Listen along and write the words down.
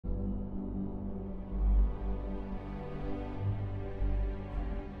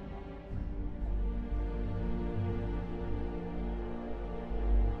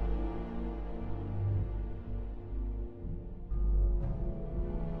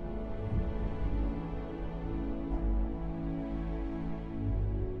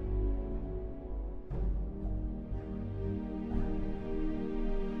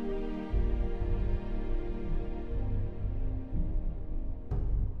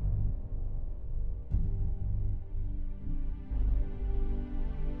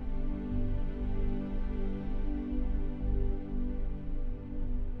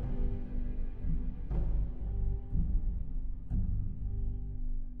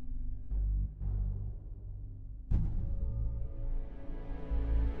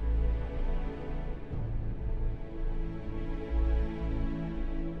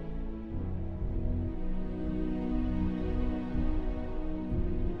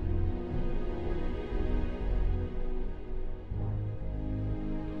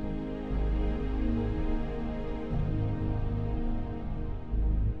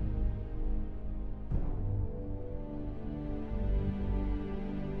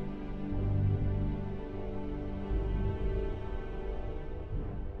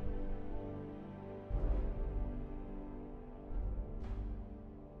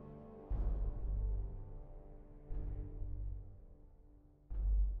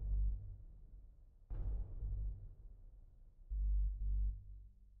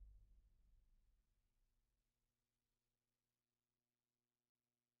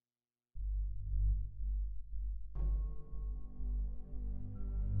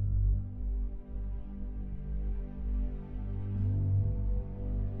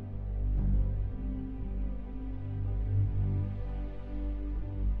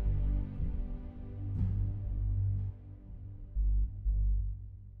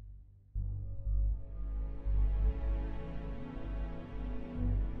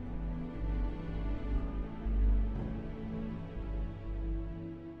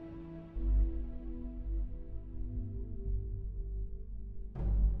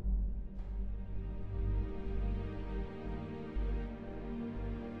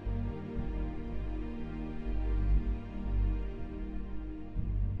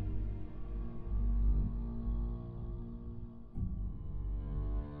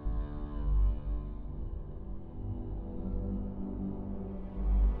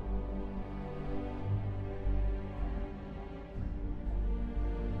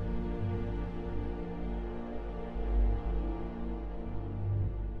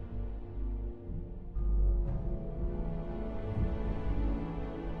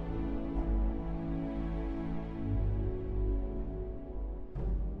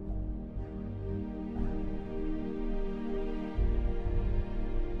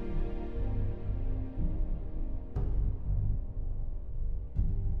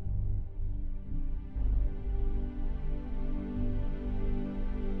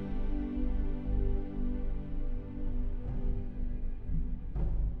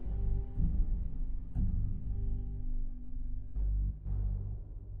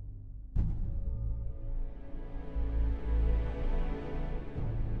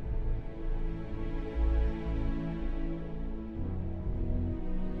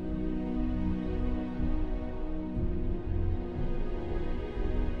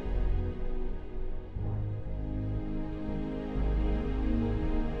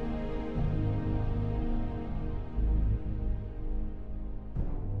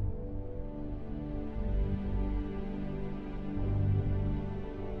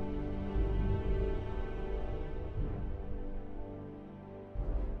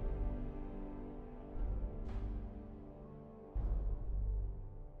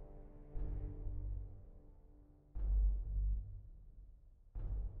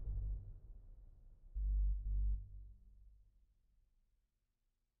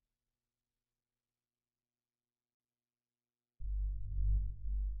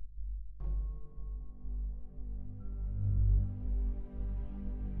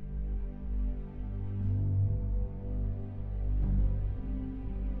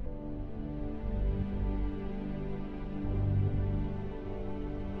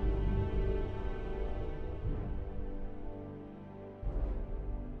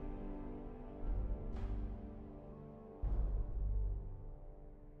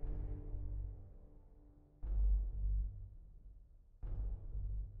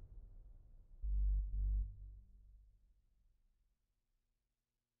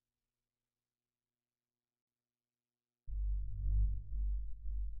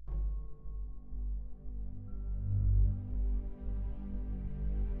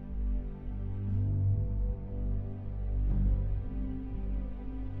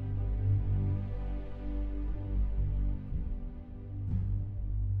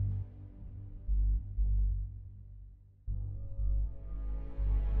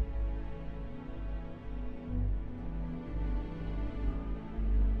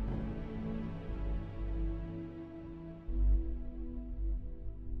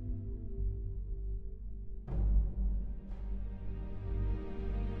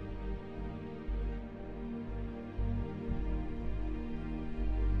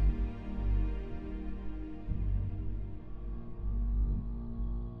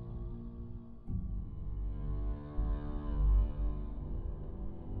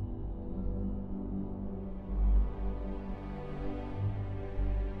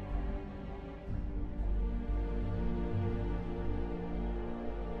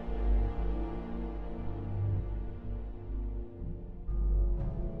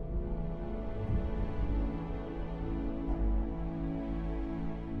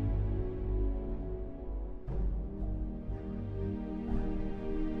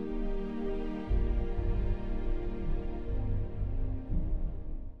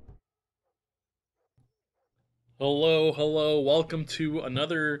Hello, hello. Welcome to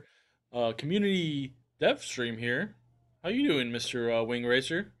another community dev stream here. How you doing, Mr.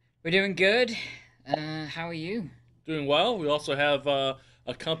 WingedRacer? We're doing good. How are you? Doing well. We also have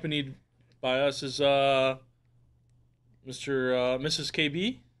accompanied by us is Mr. Mrs.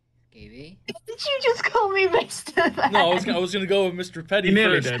 KB. KB? Did you just call me Mister No, I then? was gonna go with Mr. Petty You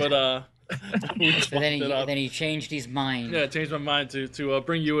nearly first, did. but we But swapped it up. then he changed his mind. Yeah, I changed my mind to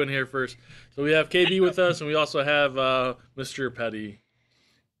bring you in here first. So we have KB with us, and we also have Mr. Petty.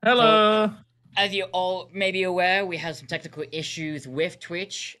 Hello. As you all may be aware, we had some technical issues with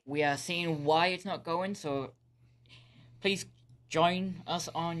Twitch. We are seeing why it's not going, so please join us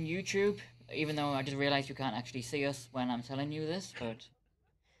on YouTube. Even though I just realized you can't actually see us when I'm telling you this, but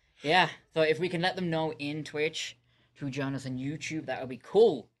yeah. So if we can let them know in Twitch to join us on YouTube, that would be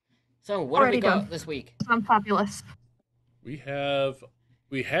cool. So what Already have we got done. this week? I'm fabulous. We had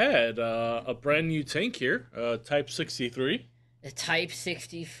a brand new tank here, Type 63. The Type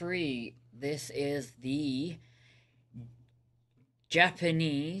 63. This is the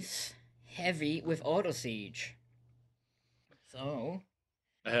Japanese heavy with auto siege. So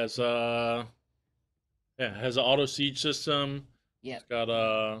It has it has an auto siege system. yeah, It's got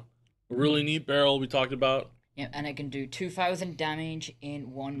a really neat barrel we talked about. yeah, and it can do 2,000 damage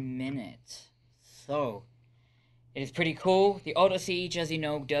in 1 minute. So it is pretty cool. The auto siege, as you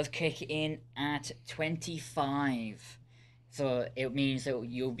know, does kick in at 25. So it means that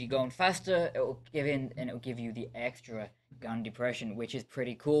you'll be going faster, it'll give you the extra gun depression, which is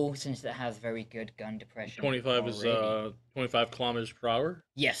pretty cool since it has very good gun depression. 25 is already. 25 kilometers per hour.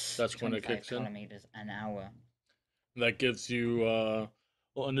 Yes, That's when it 25 kicks in. kilometers an hour. That gives you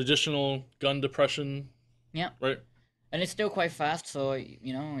well, an additional gun depression. Yeah, Right. and it's still quite fast, so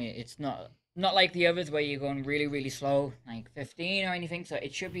you know it's not like the others where you're going really slow, like 15 or anything. So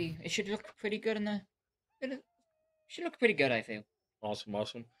it should look pretty good it should look pretty good, I feel. Awesome,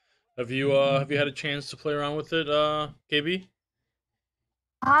 awesome. Have you had a chance to play around with it, KB?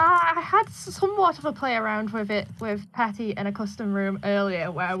 I had somewhat of a play around with it with Patty in a custom room earlier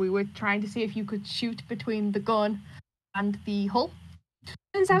where we were trying to see if you could shoot between the gun and the hull.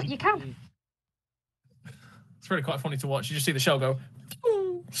 Turns out you can. It's really quite funny to watch. You just see the shell go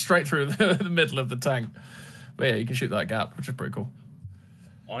straight through the middle of the tank. But yeah, you can shoot that gap, which is pretty cool.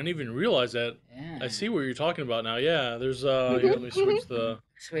 Oh, I didn't even realize that. Yeah. I see what you're talking about now. Yeah, there's here, let me switch the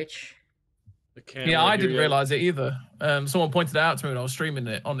Switch. camera. Yeah, I here, didn't yeah. realize it either. Someone pointed it out to me when I was streaming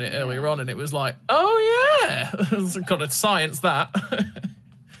it on it earlier on, and it was like, oh yeah, got to science that.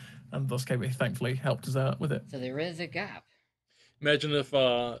 And thus KB thankfully helped us out with it. So there is a gap. Imagine if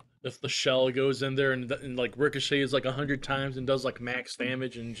the shell goes in there and like ricochets like 100 times and does like max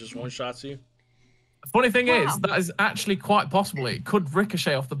damage and just one shots you. Funny thing Wow. is, that is actually quite possible. It could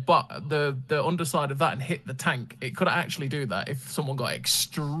ricochet off the underside of that and hit the tank. It could actually do that if someone got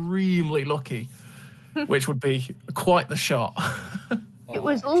extremely lucky, which would be quite the shot. It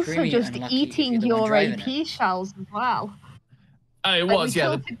was Oh, also extremely just unlucky if eating you're the one your driving AP it. shells as well. It Like, was, we yeah.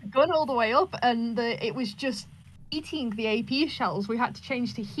 tilted the gun all the way up and it was just eating the AP shells. We had to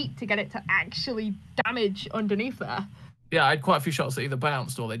change to heat to get it to actually damage underneath there. Yeah, I had quite a few shots that either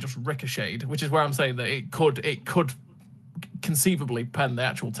bounced or they just ricocheted, which is where I'm saying that it could conceivably pen the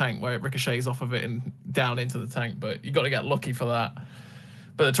actual tank where it ricochets off of it and down into the tank, but you got to get lucky for that.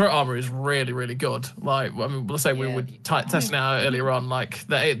 But the turret armor is really, really good. Like, I mean, let's say we Yeah, were the- testing it out earlier on, like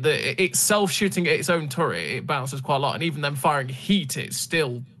it's self-shooting its own turret, it bounces quite a lot, and even then firing heat, it's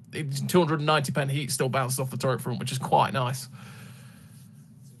 290 pen heat still bounces off the turret front, which is quite nice.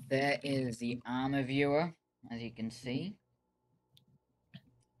 There is the armor viewer, as you can see.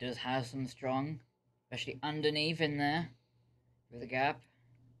 Does have some strong, especially underneath in there, with a gap.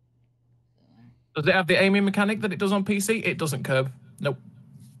 Does it have the aiming mechanic that it does on PC? It doesn't, curb. Nope.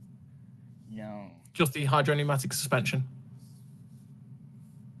 No. Just the hydropneumatic suspension.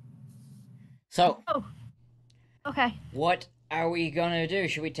 So, Oh. Okay. what are we gonna do?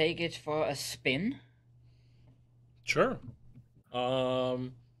 Should we take it for a spin? Sure. I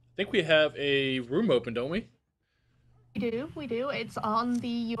think we have a room open, don't we? We do. It's on the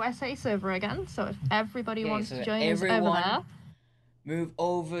USA server again, so if everybody Okay, wants so to join us over everyone- there. Move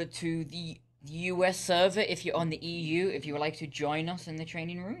over to the US server if you're on the EU, if you would like to join us in the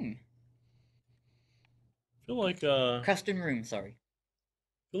training room. I feel like Custom room, sorry.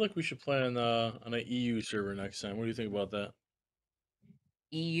 we should play on an EU server next time. What do you think about that?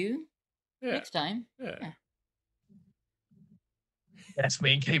 EU? Yeah. Next time? Yeah. Yes,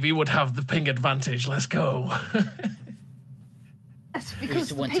 me and KB would have the ping advantage. Let's go. Yes, Who's because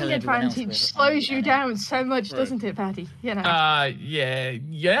the the one ping telling everyone else advantage with slows you on the down so much, Right. doesn't it, Patty? You know.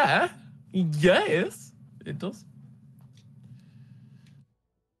 Yes, it does.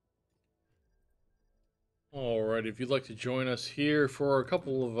 Alright, if you'd like to join us here for a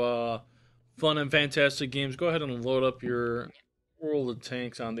couple of fun and fantastic games, go ahead and load up your World of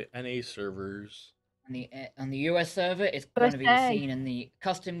Tanks on the NA servers. On the US server, it's going to be USA. seen in the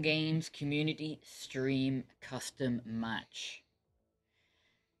custom games community stream custom match.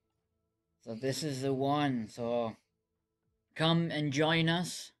 So this is the one. So come and join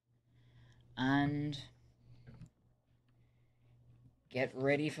us and get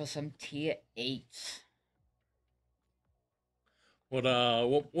ready for some tier 8. What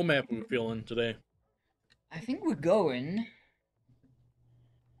map are we feeling today? I think we're going.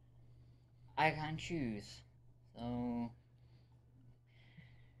 I can't choose. So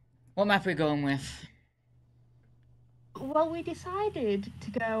what map are we going with? Well, we decided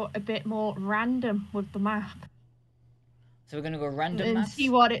to go a bit more random with the map So we're gonna go random and maps. see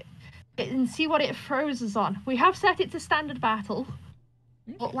what it throws us on. We have set it to standard battle,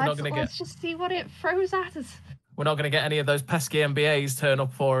 but let's just see what it throws at us. We're not going to get any of those pesky MBAs turn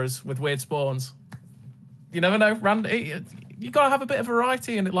up for us with weird spawns. You never know. You got to have a bit of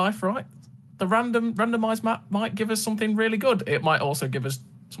variety in life, right? The randomized map might give us something really good. It might also give us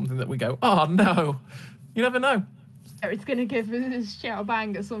something that we go, oh no. You never know. It's going to give us shout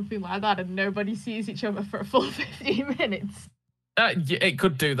bang or something like that, and nobody sees each other for a full 15 minutes. It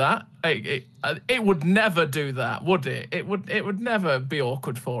could do that. It would never do that, would it? It would never be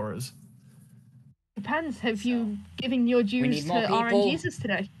awkward for us. Depends. Have you given your dues to RNGesus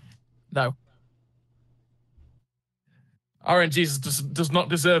today? No. RNGesus does not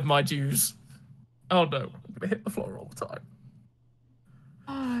deserve my dues. Oh no, I'm gonna hit the floor all the time.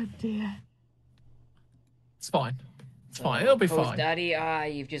 Oh dear. It's fine. It's fine. It'll be fine. Daddy,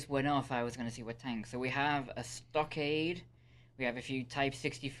 you've just went off. I was gonna see what tank. So we have a stockade. We have a few Type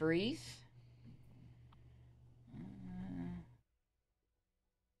 63s.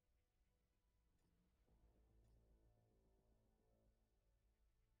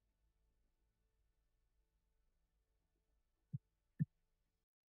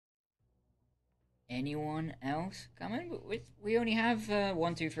 Anyone else coming? We only have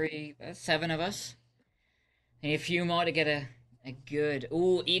 1, 2, 3, 7 of us. And a few more to get a good...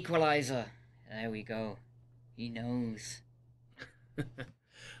 Ooh, equalizer. There we go. He knows. Listen,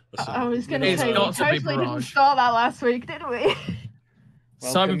 I was going to It's say, we got to be totally didn't Barrage. start that last week, did we?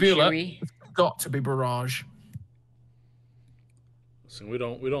 Simon Welcome, Bueller, Chewie. it's got to be Barrage. listen, we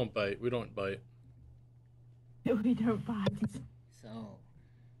don't bite. We don't bite. We don't bite. So,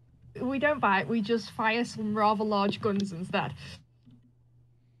 We don't bite, we just fire some rather large guns instead.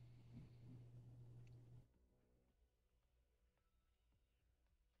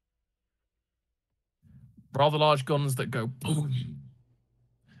 Rather large guns that go boom.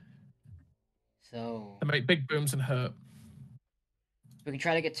 so They make big booms and hurt. we can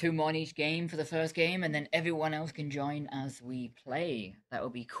try to get 2 more in each game for the first game, and then everyone else can join as we play. That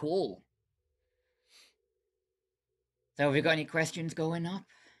would be cool. So, have you got any questions going up?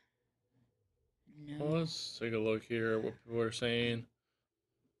 No. Well, let's take a look here. What people are saying.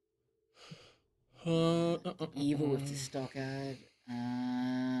 Evil with the stock ad.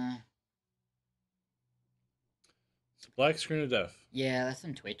 It's a black screen of death. Yeah, that's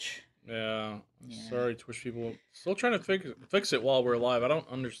on Twitch. Yeah. Yeah. Sorry, Twitch people. Still trying to fix it while we're live. I don't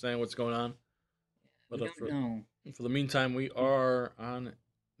understand what's going on. We But don't know. for the meantime, we are on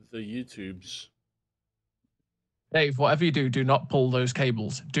the YouTubes. Dave, whatever you do, do not pull those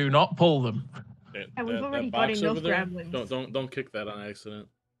cables. Do not pull them. And we've already that got box enough over there, gremlins. don't kick that on accident.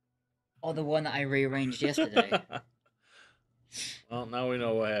 Or the one that I rearranged yesterday. Well, now we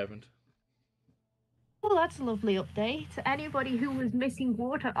know what happened. Well, that's a lovely update. Anybody who was missing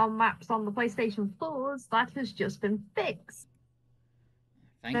water on maps on the PlayStation 4s, that has just been fixed.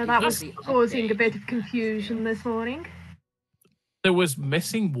 Thank So you that for was the causing a update. bit of confusion this morning. There was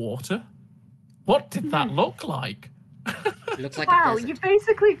missing water. What did that look like? Looks like a Wow, desert. you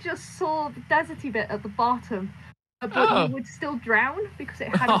basically just saw the deserty bit at the bottom, but Oh. you would still drown because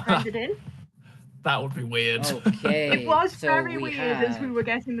it hadn't rendered in. That would be weird. Okay. It was so very we weird as we have were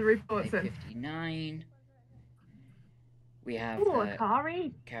getting the reports in. 59. We have Oh,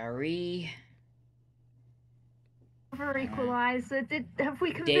 Akari, Kari, another equalizer. Have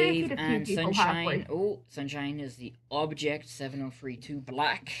we converted Dave, a few and people Sunshine. halfway? Oh, Sunshine is the object 7032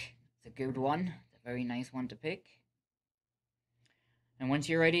 black. It's a good one. It's a very nice one to pick. And once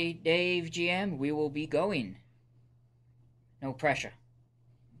you're ready, Dave GM, we will be going. No pressure.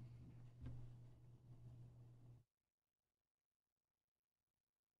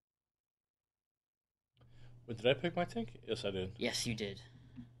 Wait, did I pick my tank? Yes, I did. Yes, you did.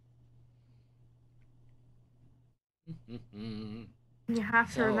 You have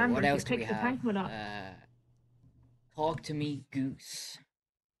to So remember what if else you do we pick the have? tank or not. Talk to me, Goose.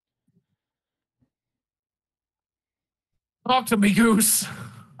 Talk to me, Goose.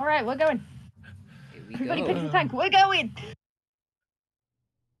 All right, we're going. Here we Everybody go. pick the tank. We're going.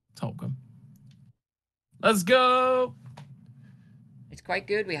 Top Gun. Let's go. It's quite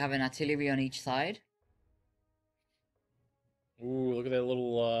good. We have an artillery on each side. Ooh, look at that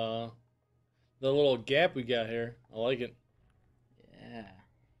little gap we got here. I like it. Yeah.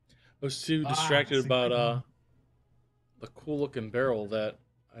 I was too distracted that's a good about one. the cool looking barrel that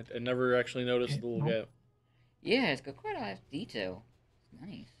I never actually noticed the little gap. Yeah, it's got quite a lot of detail. It's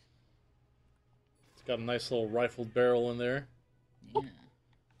nice. It's got a nice little rifled barrel in there. Yeah.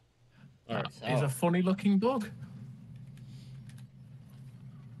 Alright. That is a funny looking bug.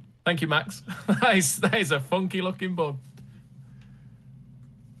 Thank you, Max. that is a funky looking bug.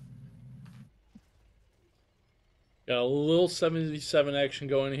 Got a little 77 action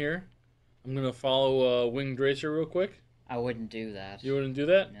going here. I'm gonna follow WingedRacer real quick. I wouldn't do that. You wouldn't do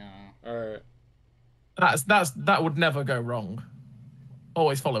that? No. Alright. That would never go wrong.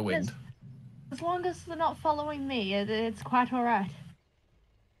 Always follow Winged. As long as they're not following me, it's quite all right.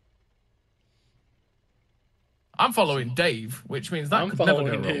 I'm following Dave, which means that I'm could never go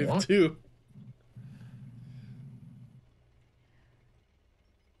following wrong. Dave What? too.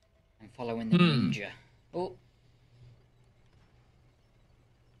 I'm following the ninja. Oh,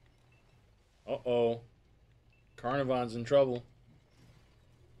 Uh-oh. Carnivon's in trouble.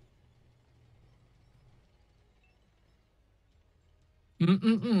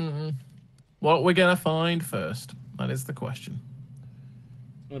 What are we gonna find first? That is the question.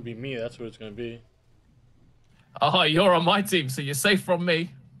 It's gonna be me, that's what it's gonna be. Oh, you're on my team, so you're safe from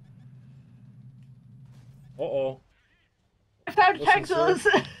me. Uh-oh. I found Listen,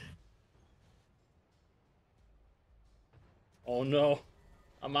 Tankz0rz. Oh no.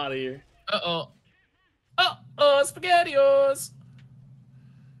 I'm out of here. Uh-oh. Uh-oh, SpaghettiOs!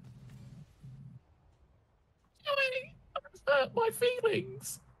 Hurt my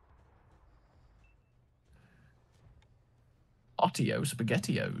feelings. Ottio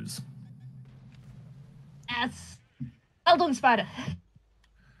SpaghettiOs. Yes. Well done, Spider.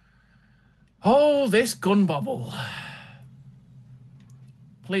 Oh, this gun bubble.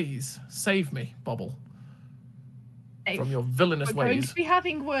 Please, save me, Bubble, from your villainous We're going ways. to be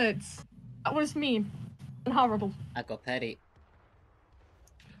having words. That was mean and horrible. I got petty.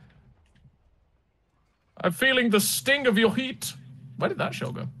 I'm feeling the sting of your heat. Where did that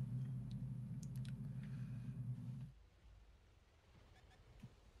shell go?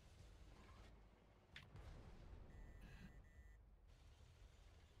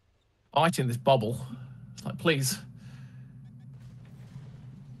 Fighting this bubble. It's like, please.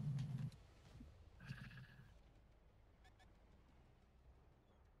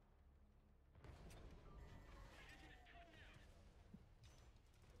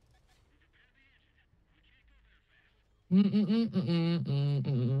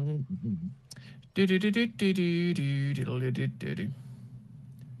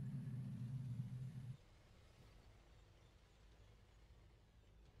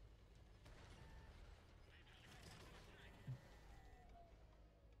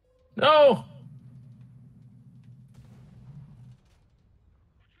 No!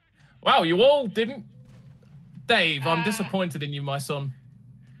 Wow, you all didn't. Dave, I'm disappointed in you, my son.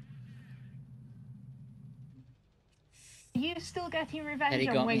 Are you still getting Eddie revenge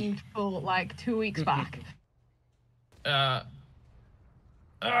got on me. Winged for like 2 weeks back? I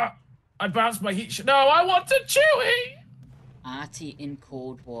bounced my heat. No, I want to Chewy! Artie in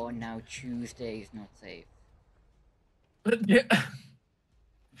Cold War, now Tuesday is not safe. Yeah.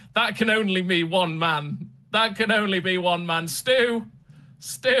 That can only be one man. That can only be one man. Stu!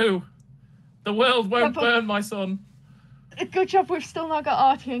 Stu! The world won't burn, my son. Good job we've still not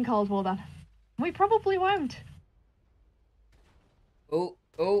got RT in Cold War then. We probably won't. Oh,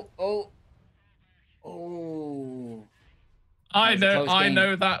 oh, oh. Oh. I That was a know, close I game.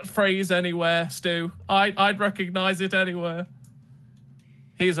 know that phrase anywhere, Stu. I'd recognise it anywhere.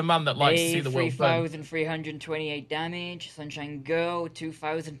 He's a man that likes to see Dave, the world burn. 3,328 damage. Sunshine Girl,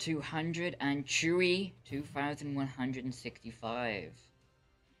 2,200. And Chewy, 2,165.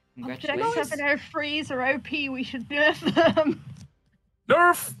 Object Congratulations. 703s are OP, we should nerf them.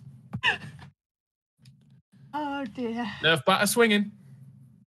 Nerf! Oh dear. Nerf batter swinging.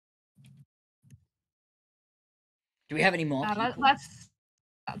 Do we have any more people?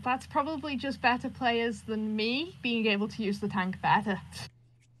 That's probably just better players than me being able to use the tank better.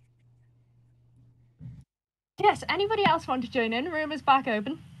 Yes, anybody else want to join in? Room is back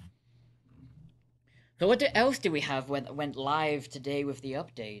open. So what else do we have when went live today with the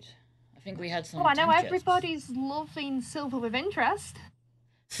update? I think we had some. Oh, I know tank chests. everybody's loving Silver with Interest.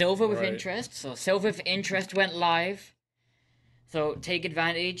 Silver with Right. interest. So Silver with interest went live. So take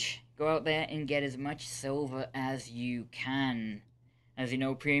advantage. Go out there and get as much silver as you can. As you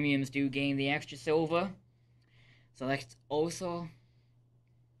know, premiums do gain the extra silver. So that's also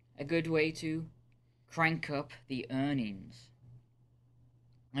a good way to crank up the earnings.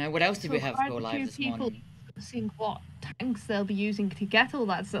 What else did we have go live this morning? Seeing what tanks they'll be using to get all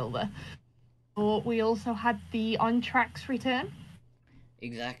that silver. But we also had the on tracks return.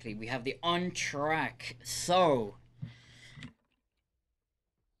 Exactly. We have the on track. So,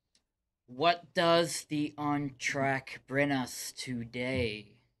 what does the on track bring us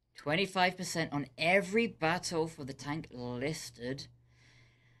today? 25% on every battle for the tank listed.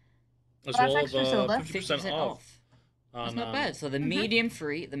 As That's well as extra silver. 50% off. That's On, not bad. So the medium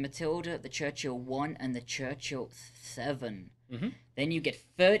 3, the Matilda, the Churchill 1, and the Churchill 7. Mhm. Then you get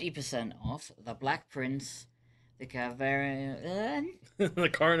 30% off the Black Prince, the Cavalier, the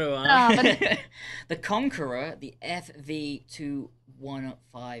Carno. the Conqueror, the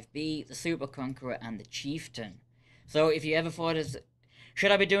FV215B, the Super Conqueror, and the Chieftain. So if you ever thought,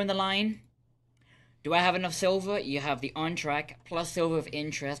 should I be doing the line? Do I have enough silver? You have the on track plus silver with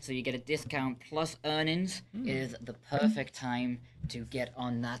interest, so you get a discount plus earnings. It is the perfect time to get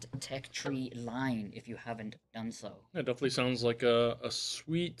on that tech tree line if you haven't done so. It definitely sounds like a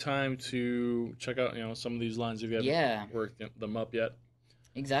sweet time to check out, some of these lines if you haven't worked them up yet.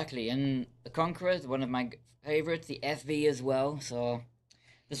 Exactly, and the Conqueror is one of my favorites, the FV as well, so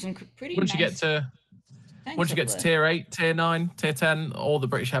there's some pretty Once you get to tier 8, tier 9, tier 10, all the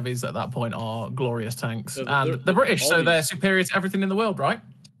British heavies at that point are glorious tanks. And they're British, so they're superior to everything in the world, right?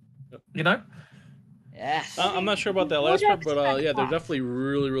 Yep. You know? Yes. I'm not sure about that last part, but yeah, they're definitely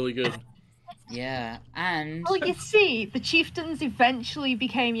really, really good. Yeah, and... Well, you see, the Chieftains eventually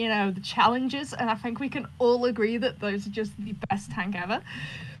became, the challengers, and I think we can all agree that those are just the best tank ever.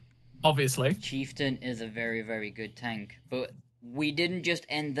 Obviously. Chieftain is a very, very good tank, but we didn't just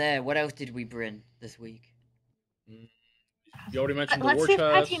end there. What else did we bring this week? You already mentioned the Let's war see if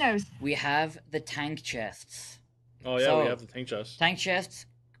chest. Patty knows. We have the tank chests. Oh yeah, we have the tank chests. Tank chests.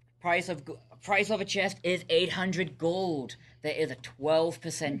 Price of a chest is 800 gold. There is a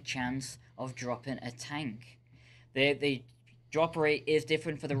 12% chance of dropping a tank. The drop rate is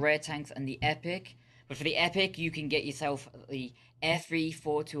different for the rare tanks and the epic, but for the epic you can get yourself the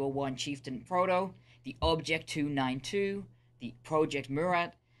F34201 Chieftain Proto, the Object 292, the Project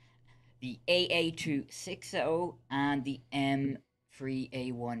Murat, the AA260, and the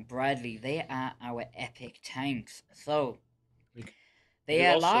M3A1 Bradley. They are our epic tanks. So, they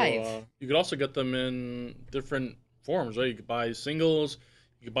are live. You could also get them in different forms, right? You could buy singles,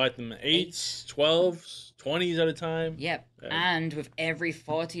 you could buy them in 8s, 12s, 20s at a time. Yep, and with every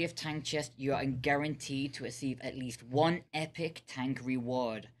 40th tank chest, you are guaranteed to receive at least one epic tank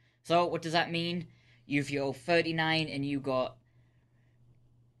reward. So, what does that mean? If you're 39 and you got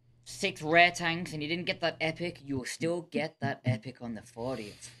 6 rare tanks and you didn't get that epic, you will still get that epic on the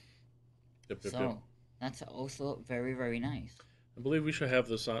 40th. Yep. That's also very, very nice. I believe we should have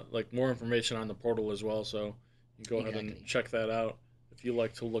this more information on the portal as well, so you can go ahead and check that out if you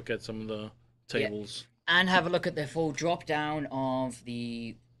like to look at some of the tables. Yeah. And have a look at the full drop down of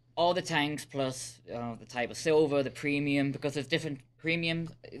all the tanks plus the type of silver, the premium, because there's different premiums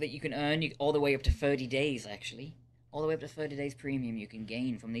that you can earn all the way up to 30 days actually. All the way up to 30 days premium you can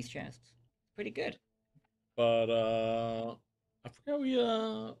gain from these chests. Pretty good. But I forgot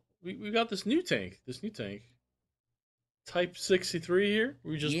we got this new tank. Type 63 here.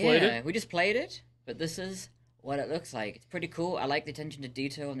 We just played it. Yeah, we just played it, but this is what it looks like. It's pretty cool. I like the attention to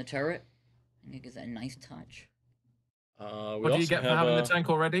detail on the turret. I think it gives it a nice touch. What do you get for having the tank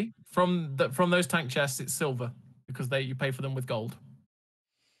already? From those tank chests, it's silver because you pay for them with gold.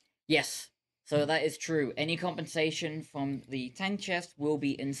 Yes. So that is true. Any compensation from the tank chest will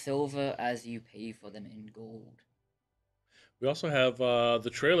be in silver as you pay for them in gold. We also have the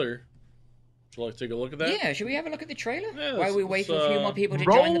trailer. Would you like to take a look at that? Yeah, should we have a look at the trailer? Yeah, while we wait for a few more people to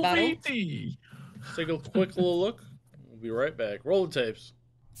join the battle? Let's take a quick little look. We'll be right back. Roll the tapes.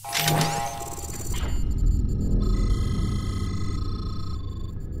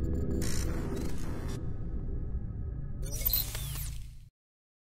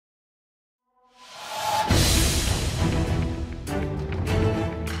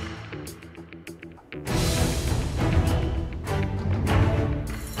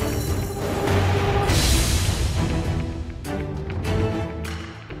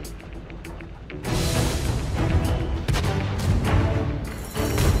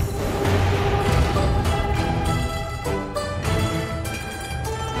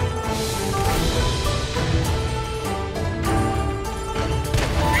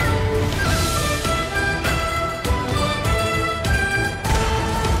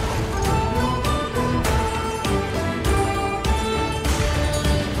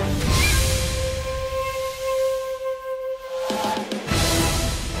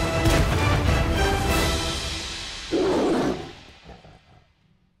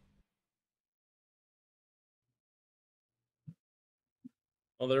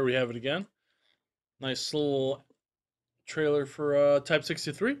 Oh, there we have it again. Nice little trailer for Type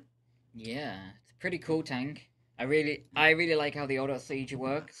 63. Yeah, it's a pretty cool tank. I really like how the auto siege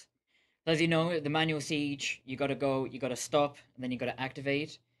works. As you know, the manual siege, you gotta stop, and then you gotta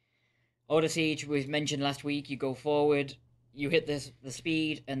activate. Auto siege was mentioned last week. You go forward, you hit the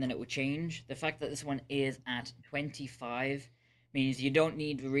speed, and then it will change. The fact that this one is at 25 means you don't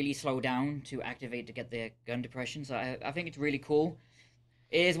need to really slow down to activate to get the gun depression. So I think it's really cool.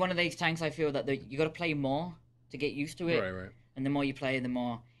 It is one of these tanks I feel that you got to play more to get used to it, Right, right. and the more you play, the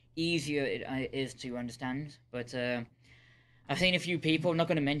more easier it is to understand. But I've seen a few people, I'm not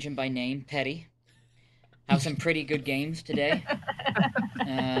going to mention by name, Petty, have some pretty good games today.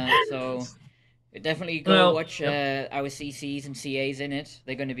 So definitely go Well, watch yep. our CCs and CAs in it.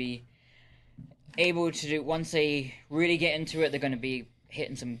 They're going to be able to do, once they really get into it, they're going to be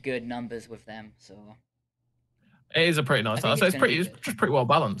hitting some good numbers with them. So It is a pretty nice I tank. think So it's it's going to be pretty, it's good. just pretty well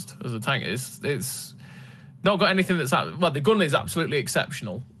balanced as a tank. It's not got anything that's well. The gun is absolutely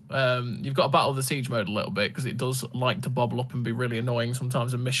exceptional. You've got to battle the siege mode a little bit because it does like to bobble up and be really annoying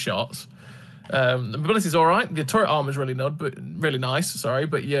sometimes and miss shots. The mobility's all right. The turret armor is really really nice. Sorry,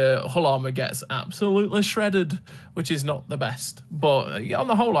 but your hull armor gets absolutely shredded, which is not the best. But on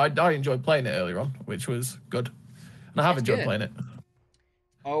the whole, I enjoyed playing it earlier on, which was good, and I have That's enjoyed good. playing it.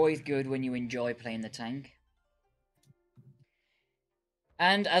 Always good when you enjoy playing the tank.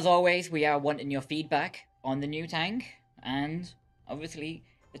 And as always, we are wanting your feedback on the new tank, and obviously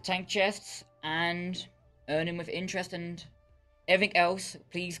the tank chests, and earning with interest and everything else.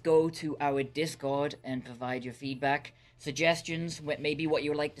 Please go to our Discord and provide your feedback, suggestions, maybe what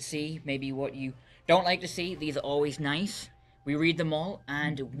you would like to see, maybe what you don't like to see. These are always nice. We read them all,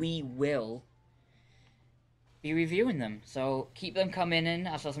 and we will be reviewing them. So keep them coming in.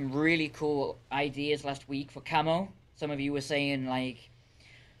 I saw some really cool ideas last week for camo. Some of you were saying like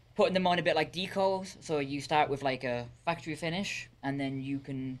putting them on a bit like decals, so you start with like a factory finish, and then you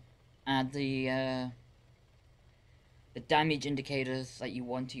can add the damage indicators that you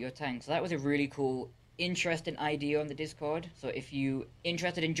want to your tank. So that was a really cool, interesting idea on the Discord. So if you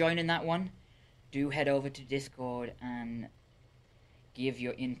interested in joining that one, do head over to Discord and give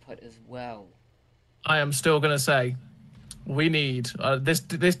your input as well. I am still gonna say, we need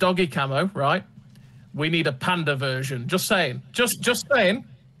this doggy camo, right? We need a panda version. Just saying. Just saying.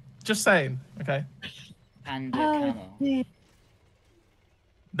 Just saying. Okay. Panda camo. dear.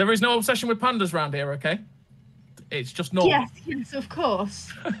 There is no obsession with pandas around here. Okay. It's just normal. Yes, of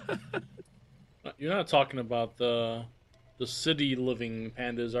course. You're not talking about the city living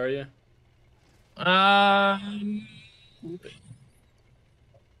pandas, are you?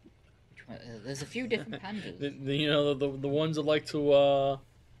 There's a few different pandas. The ones that like to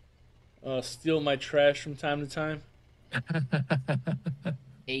steal my trash from time to time.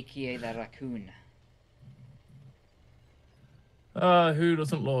 AKA the raccoon. Who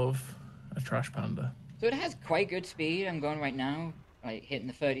doesn't love a trash panda? So it has quite good speed. I'm going right now, like hitting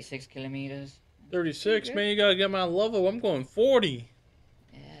the 36 kilometers. 36, man, you gotta get my level. I'm going 40.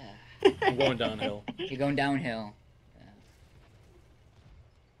 Yeah. I'm going downhill. You're going downhill.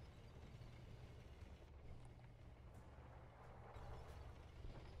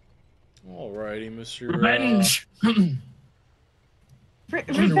 Alrighty, Mr. Revenge. Mr.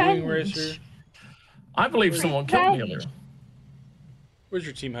 WingedRacer. I believe someone killed me earlier. Where's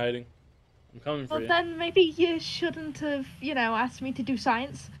your team hiding? I'm coming for Well, you. then maybe you shouldn't have, asked me to do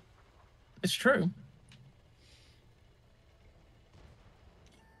science. It's true.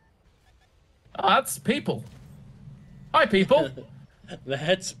 Oh, that's people. Hi, people.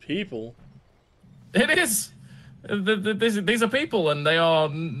 That's people. It is. These are people, and they are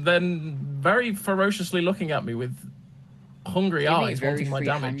then very ferociously looking at me with hungry Give me eyes, very wanting my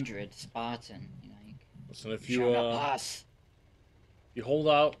damage. 300 Spartan. Listen, if Shut up, boss. you hold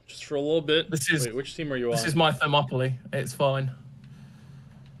out just for a little bit. Wait, which team are you on? This is my Thermopylae. It's fine.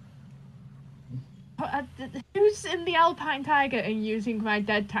 Who's in the Alpine Tiger and using my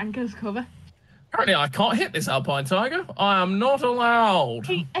dead tank as cover? Apparently, I can't hit this Alpine Tiger. I am not allowed.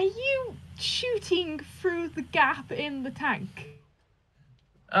 Hey, are you shooting through the gap in the tank?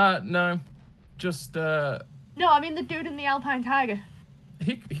 No. Just, No, I mean the dude in the Alpine Tiger.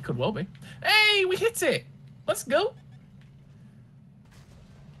 He could well be. Hey, we hit it. Let's go.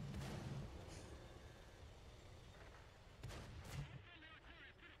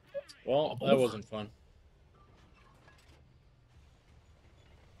 Well, that wasn't fun.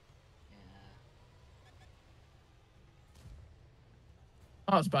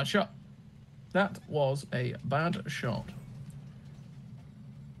 Oh, that's a bad shot. That was a bad shot.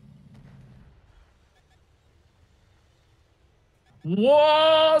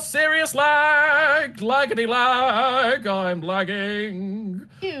 Whoa, serious lag! Laggity lag! I'm lagging.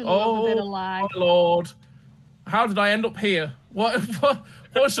 You love a bit Oh, of lag. my lord. How did I end up here? What's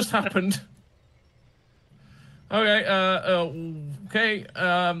just happened? Okay, okay,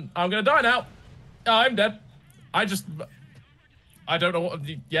 I'm gonna die now. I'm dead. I don't know what,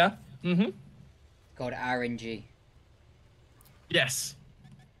 yeah? Mm-hmm. God, RNG. Yes.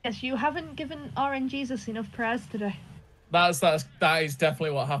 Yes, you haven't given RNGs enough prayers today. That is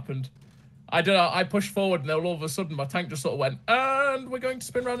definitely what happened. I don't know, I pushed forward and then all of a sudden my tank just sort of went, and we're going to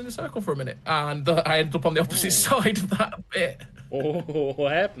spin around in a circle for a minute. And I ended up on the opposite side of that bit. Oh,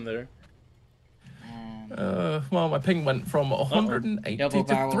 what happened there? Well, my ping went from 180 to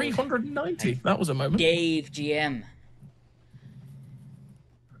Double-barreled. 390. That was a moment. Dave GM.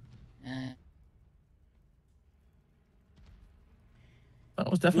 That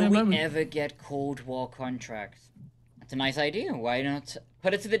was definitely Will a moment. we ever get Cold War contracts? That's a nice idea. Why not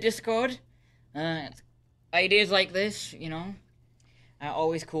put it to the Discord? Ideas like this, you know, are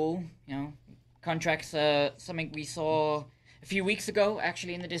always cool. You know, contracts are something we saw a few weeks ago,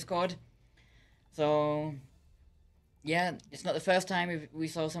 actually, in the Discord. So, yeah, it's not the first time we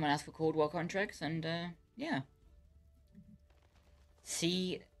saw someone ask for Cold War contracts, and yeah.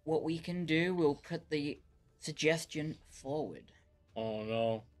 See what we can do. We'll put the suggestion forward. Oh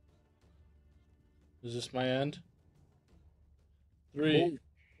no. Is this my end? 3.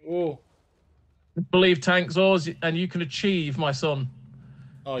 Oh. Believe Tankz0rz and you can achieve, my son.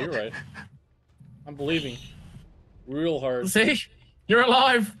 Oh, you're right. I'm believing. Real hard. See? You're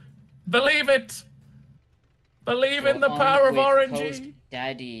alive. Believe it. Believe in the Go power on of with RNG. Coast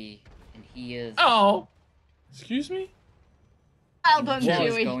Daddy, and he is. Oh. Excuse me? Well done, he was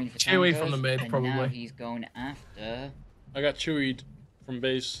Chewie. going for Chewie Tankz0rz, from the mid, and probably. now he's going after. I got chewied from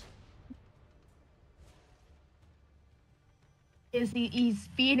base. He's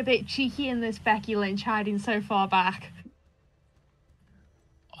being a bit cheeky in this Becky Lynch hiding so far back.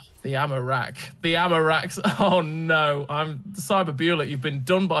 The ammo rack. The ammo racks. Oh no. I'm Cyber Bullet. You've been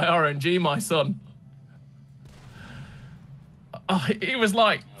done by RNG, my son. Oh, he was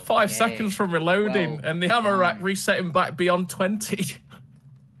like 5 seconds from reloading, Well, and the ammo rack reset him back beyond 20.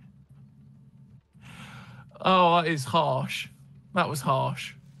 Oh, that is harsh. That was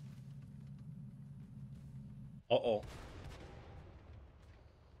harsh. Uh-oh.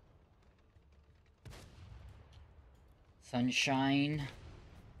 Sunshine.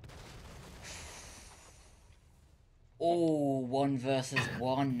 Oh, 1 versus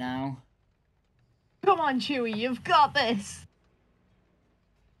 1 now. Come on, Chewie, you've got this.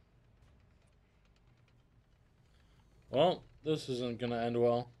 Well, this isn't gonna end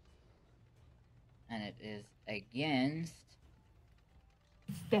well. And it is against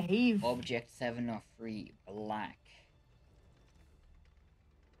It's Dave. Object 703 Black.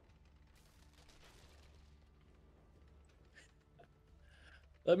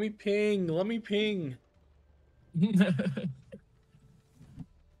 Let me ping. Let me ping.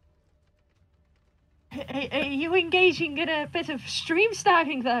 Are you engaging in a bit of stream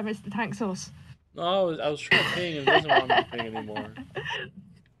stagging there, Mr. Tankz0rz? No, I was trying to ping and it doesn't want me to ping anymore.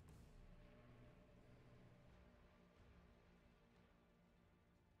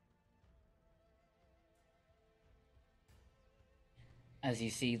 As you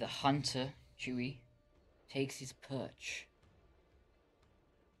see, the hunter, Chewie, takes his perch.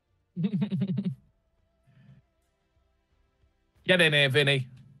 Get in here, Vinny.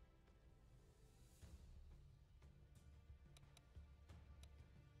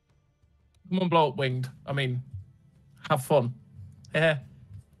 Come on, blow up winged. I mean, have fun. Yeah.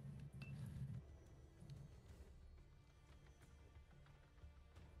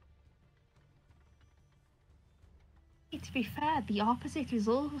 To be fair, the opposite is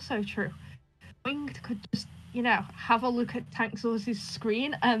also true. Winged could just, you know, have a look at Tankz0rz's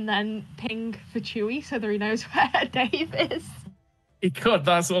screen and then ping for Chewie so that he knows where Dave is. He could,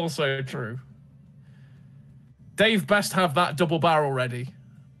 that's also true. Dave best have that double barrel ready.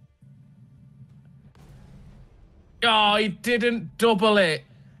 Oh, he didn't double it.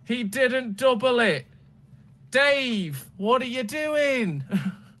 He didn't double it. Dave, what are you doing?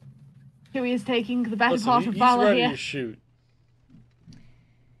 Chewie is taking the better Listen, part of he's Valor ready here. to shoot.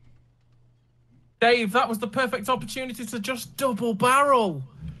 Dave, that was the perfect opportunity to just double barrel.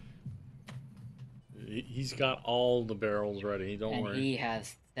 He's got all the barrels ready. Don't And worry. he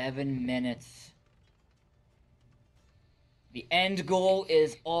has 7 minutes. The end goal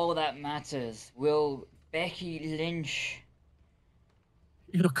is all that matters. Will Becky Lynch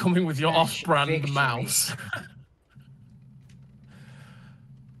You're coming with your Smash off-brand victory. mouse.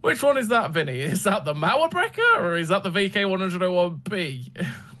 Which one is that, Vinny? Is that the Mauerbrecher or is that the VK101B?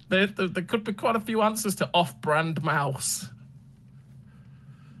 There could be quite a few answers to off-brand mouse.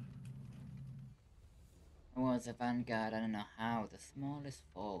 I was a vanguard. I don't know how. The smallest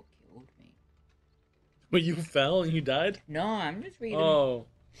fall killed me. Wait, you fell and you died? No, I'm just reading. Oh,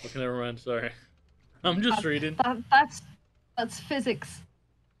 okay, never mind. Sorry, I'm just reading. That's physics.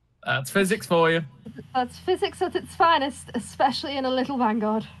 That's physics for you. That's physics at its finest, especially in a little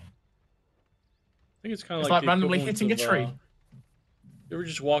vanguard. I think it's kind of It's like like randomly hitting a tree. You ever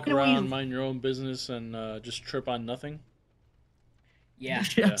just walk around, mind your own business, and just trip on nothing? Yeah.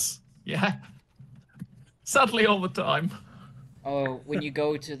 Yes. Yeah. Sadly, all the time. Oh, when you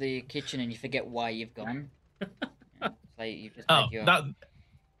go to the kitchen and you forget why you've gone. Yeah, it's like you've just Oh, had your... that.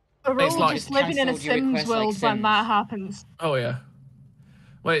 We're It's all like- just living in a cancelled your Sims request like world when Sims. that happens. Oh yeah.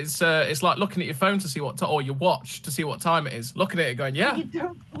 Well, it's like looking at your phone to see what or your watch to see what time it is. Looking at it, going, yeah, You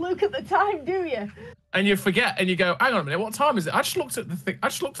don't look at the time, do you? and you forget, and you go, hang on a minute, what time is it? I just looked at the thing. I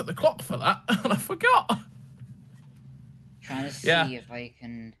just looked at the clock for that, and I forgot. Trying to see Yeah. if I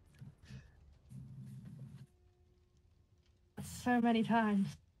can... So many times.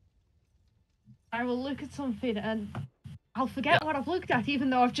 I will look at something and I'll forget what I've looked at, even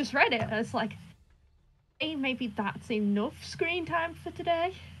though I've just read it. And it's like, hey, maybe that's enough screen time for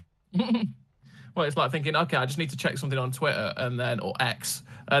today. Well, it's like thinking, okay, I just need to check something on Twitter and then or X,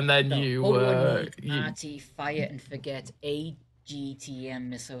 and then So, you, all one need, you RT, fire and forget AGTM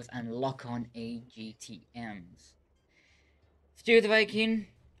missiles and lock on AGTMs. Stu the Viking,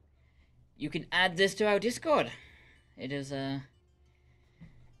 you can add this to our Discord. It is an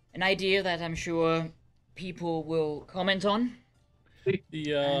idea that I'm sure people will comment on.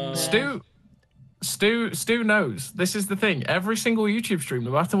 The Stu knows. This is the thing. Every single YouTube stream, no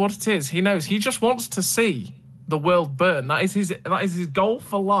matter what it is, he knows. He just wants to see the world burn. That is his goal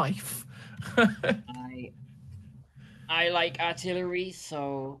for life. I like artillery,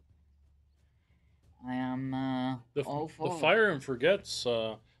 so I am all for the it. fire and forgets.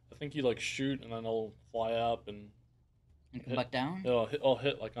 I think you like shoot and then it'll fly up and come back down. it'll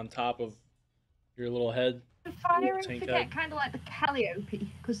hit like on top of your little head. Fire and Tank forget, head. kind of like the Calliope,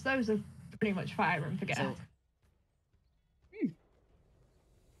 because those are pretty much fire and forget. So,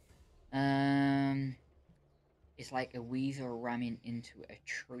 it's like a weasel ramming into a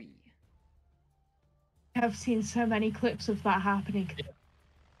tree. I've seen so many clips of that happening.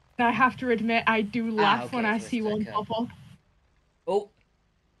 And I have to admit, I do laugh okay, when I so see it's one like a- pop up. Oh,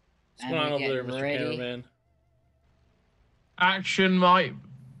 What's going on over there, Mr. ready. Cameraman? Action might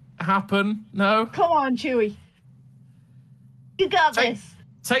happen. No, Come on, Chewie. You got Take- this.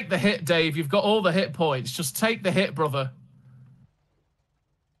 take the hit, Dave. You've got all the hit points. Just take the hit, brother.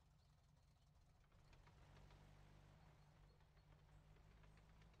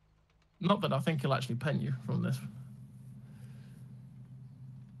 Not that I think he'll actually pen you from this.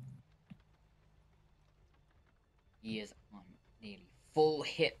 He is on nearly full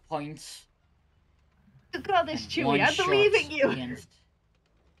hit points. You got this, and Chewie. one I believe in shot you. Against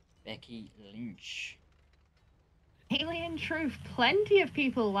Becky Lynch. Alien Truth, plenty of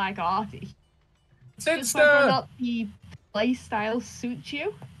people like Artie. Just Sinster! whether or not the playstyle suits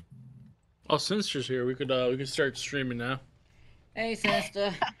you. Oh, Sinister's here. We could start streaming now. Hey,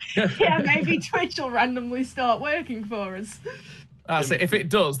 sister. Yeah, maybe Twitch will randomly start working for us. So if it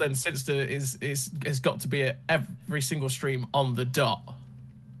does, then Sinster has got to be at every single stream on the dot,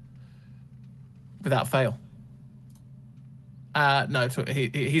 without fail. No,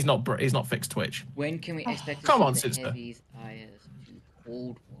 he's not fixed Twitch. When can we expect to Come see on, the sister. heavies eyes to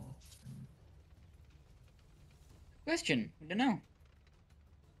Cold War? Question. I don't know.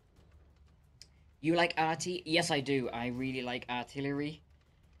 You like arty? Yes, I do. I really like artillery.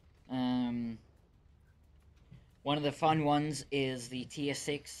 One of the fun ones is the Tier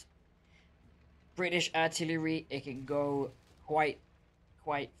 6 British artillery. It can go quite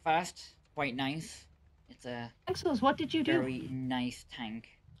fast, quite nice. It's a Tankz0rz, what did you do? very nice tank.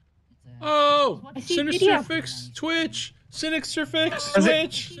 It's a... Oh, I see Sinister video. fix Twitch. Sinister fix Has it-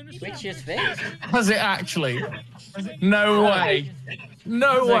 Twitch. Which is fixed. Has it actually? No way.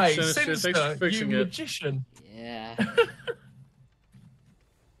 No way. Thanks, Sinister. Thanks for Sinster, fixing you it. magician. Yeah.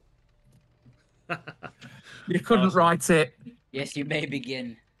 You couldn't Awesome. write it. Yes, you may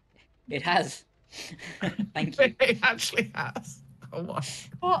begin. It has. Thank you. It actually has. Oh,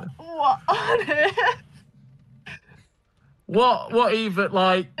 What on earth? what even,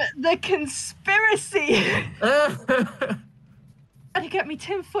 like... The conspiracy! Trying to get me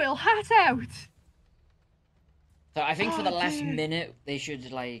tinfoil hat out! So I think for the Oh, last dude. minute they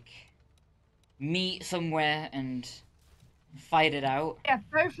should like meet somewhere and fight it out. Yeah,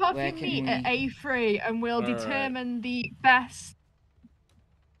 both of Where you can meet at we- A3 and we'll All right. determine the best.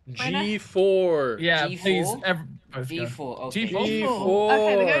 G4. Yeah, G4? please. Both go. G4, okay. G4. G4.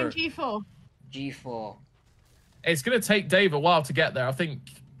 Okay, we're going G4. G4. It's going to take Dave a while to get there. I think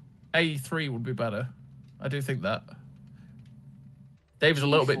A3 would be better. I do think that. Dave's a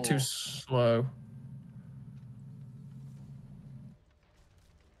little bit too slow.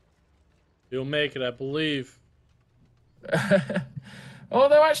 He'll make it, I believe.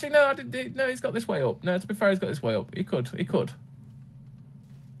 Although, actually, no, I didn't. No, he's got this way up. No, to be fair, he's got this way up. He could. He could.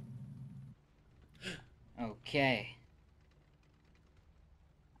 Okay.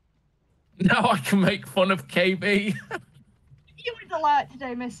 Now I can make fun of KB. You were delight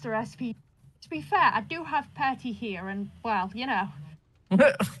today, Mr. SP. To be fair, I do have Patty here, and, well, you know,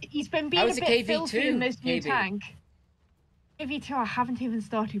 he's been being How's a the bit KV2, filthy in this new KB? tank. KV2, I haven't even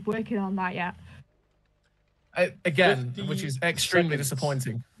started working on that yet. Again, 50 which is extremely seconds.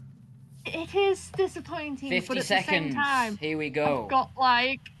 disappointing. It is disappointing, 50 but at seconds. the same time, Here we go. I've got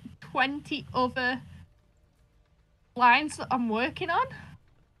like 20 other lines that I'm working on.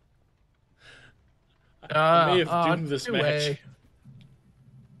 I may have doomed this match.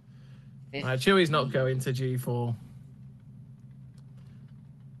 Chewy's not going to G4.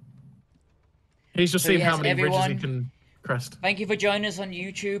 He's just So seeing yes, how many bridges he everyone- can crest. Thank you for joining us on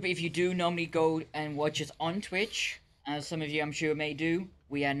YouTube. If you do normally go and watch us on Twitch, as some of you I'm sure may do,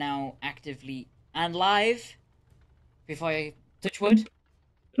 we are now actively and live. Before I touch wood,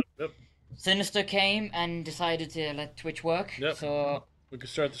 Yep. Sinister came and decided to let Twitch work. Yep. So We can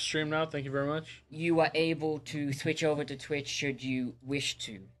start the stream now. Thank you very much. you are able to switch over to Twitch should you wish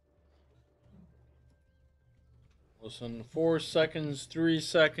to. Listen, 4 seconds, 3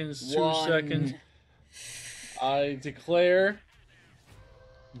 seconds, 2 One. seconds. I declare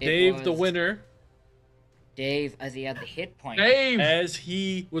It Dave the was winner, Dave, as he had the hit point. Dave! as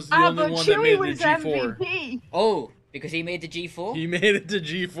he was the Ah, only but one that Chewy made was the G4. MVP. Oh, because he made the G4? He made it to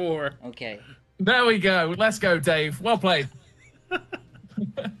G4. Okay. There we go. Let's go, Dave. Well played.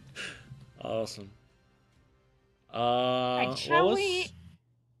 Awesome. Right, Well, shall we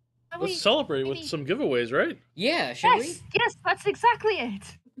let's celebrate with maybe- some giveaways, right? Yeah, shall we? Yes, that's exactly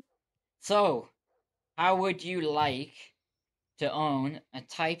it. So, how would you like to own a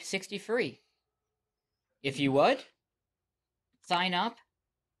Type 63? If you would, sign up.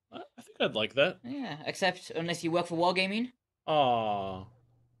 I think I'd like that. Yeah, except unless you work for Wargaming. Aww.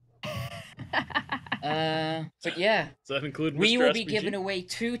 But yeah, Does that include Mr. we will be SPG? giving away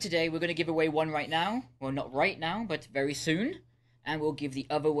 2 today. We're going to give away 1 right now. Well, not right now, but very soon. And we'll give the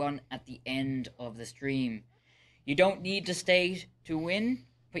other one at the end of the stream. You don't need to stay to win.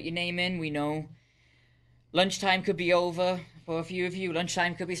 Put your name in. We know lunchtime could be over for a few of you.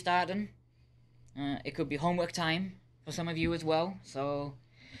 Lunchtime could be starting. It could be homework time for some of you as well. So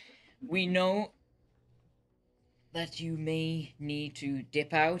we know that you may need to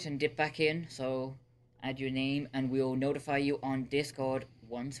dip out and dip back in. So add your name and we'll notify you on Discord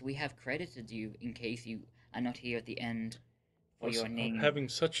once we have credited you in case you are not here at the end for your I'm name. having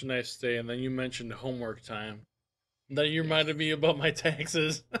such a nice day, and then you mentioned homework time. Then you reminded me about my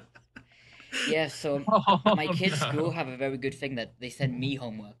taxes. Yeah, so Oh, my kids' no. school have a very good thing that they send me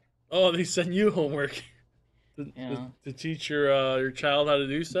homework. Oh, they send you homework to, Yeah. to teach your child how to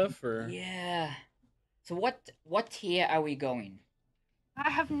do stuff, or Yeah. So what tier are we going? I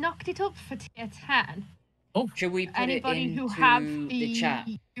have knocked it up for tier 10. Should we put Anybody it into who have the chat?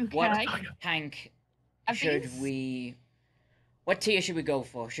 UK What tank of should these? we? What tier should we go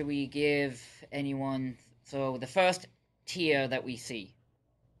for? Should we give anyone? So the first tier that we see.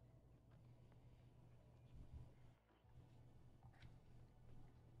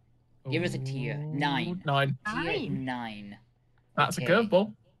 Give us a tier. 9. 9. Tier 9. 9. That's Okay. a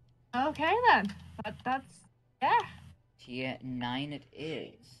curveball. Okay then. That's yeah. Tier 9 it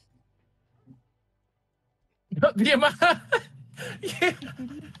is. Yeah, man. Yeah.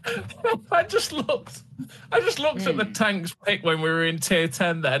 I just looked at the tanks pick when we were in tier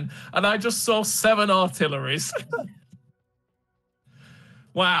 10 then, and I just saw 7 artilleries.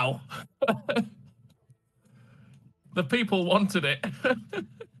 Wow. The people wanted it.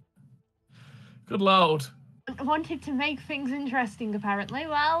 Good lord. I wanted to make things interesting apparently.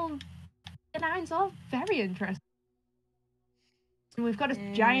 Well, the 9s are very interesting. And we've got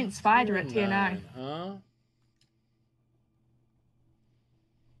a giant spider at tier 9. Huh?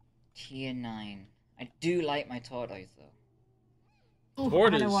 Tier 9. I do like my tortoise though. Ooh, I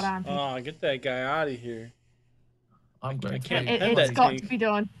Tortoise. know what I'm thinking. Oh, get that guy out of here. I'm going to can't keep pen It's that got tank. to be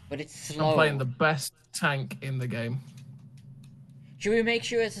done. But it's slow. I'm playing the best tank in the game. Should we make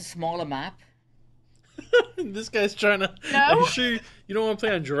sure it's a smaller map? This guy's trying to. No. Are you sure you don't want to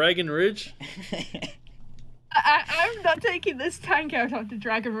play on Dragon Ridge? I'm not taking this tank out onto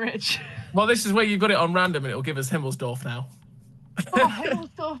Dragon Ridge. Well, this is where you got it on random, and it'll give us Himmelsdorf now. Oh,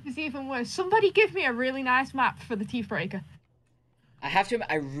 Himmelsdorf is even worse. Somebody give me a really nice map for the Teethbreaker. I have to admit,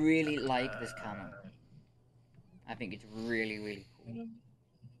 I really like this cannon. I think it's really, really cool.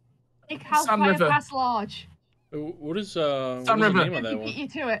 Like how Sun fire River. pass large. What is the River. name of that Maybe beat one? you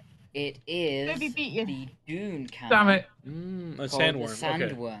to it. It is Maybe beat you. the Dune cannon. Damn it! A Called sandworm. the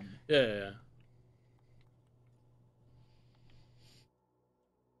Sandworm. Okay. Yeah.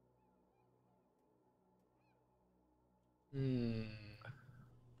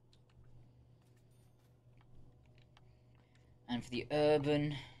 And for the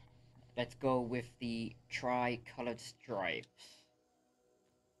urban, let's go with the tri-colored stripes.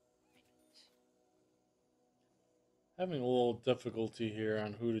 Having a little difficulty here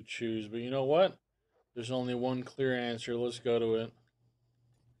on who to choose, but you know what? There's only one clear answer. Let's go to it.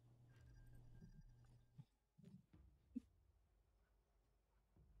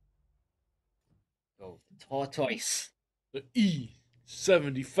 Go with the tortoise. The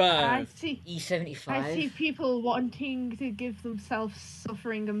E75. I see E75. people wanting to give themselves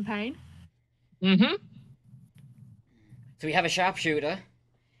suffering and pain. Mm-hmm. So we have a sharpshooter.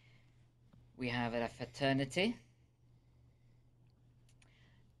 We have a fraternity.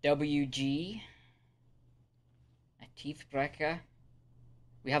 WG. A Teethbreaker.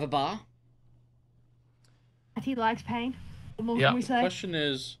 We have a bar. That he likes pain. What more Yeah. can we The say? question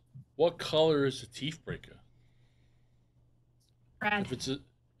is, what color is the Teethbreaker? Red.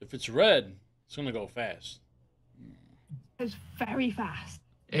 If it's red, it's gonna go fast. It's very fast.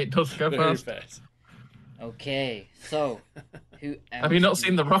 It does go Very fast. fast. Okay, so who else Have you not do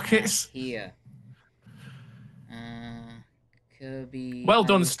seen the we have rockets? here? Kirby. Well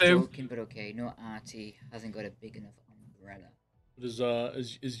done, I was Stu. joking, but okay, no Artie hasn't got a big enough umbrella. But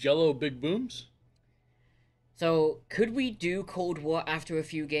is yellow big booms? So could we do Cold War after a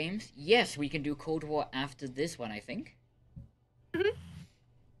few games? Yes, we can do Cold War after this one, I think.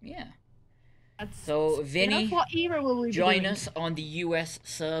 Yeah. That's, So Vinny, what era will we be join doing? us on the US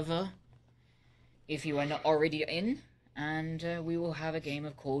server if you are not already in, and we will have a game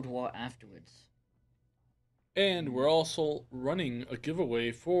of Cold War afterwards. And we're also running a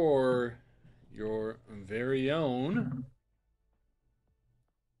giveaway for your very own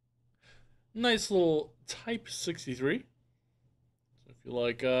nice little Type 63. So if you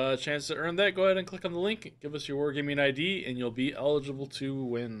like a chance to earn that, go ahead and click on the link, give us your Wargaming ID, and you'll be eligible to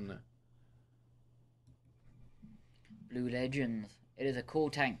win. Blue Legends. It is a cool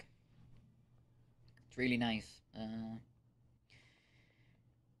tank. It's really nice.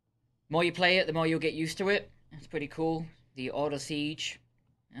 More you play it, the more you'll get used to it. It's pretty cool. The Auto Siege.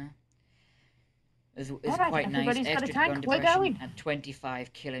 Yeah. Is Alright, quite nice. everybody's got a Extra tank, gun we're depression going. at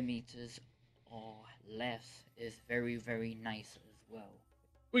 25 kilometers or less is very, very nice as well.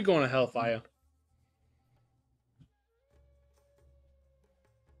 We going to Hellfire.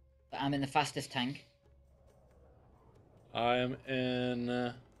 But I'm in the fastest tank. I'm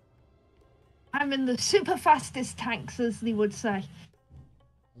in. I'm in the super fastest tanks, as they would say.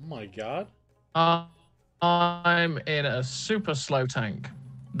 Oh my god. I'm in a super slow tank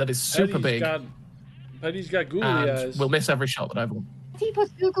that is super big Petty's got googly and eyes. will miss every shot that I've won. He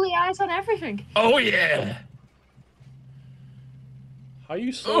puts googly eyes on everything. Oh yeah! How are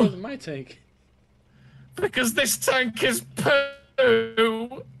you slower Oh. than my tank? Because this tank is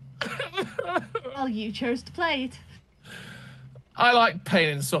poo. Well, you chose to play it. I like pain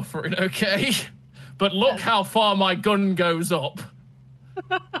and suffering, okay? But look how far my gun goes up.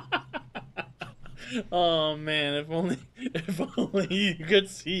 Oh man, if only you could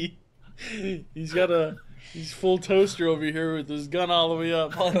see. He's full toaster over here with his gun all the way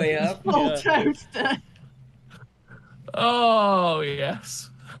up. All the way up. Full Yeah. toaster. Oh yes.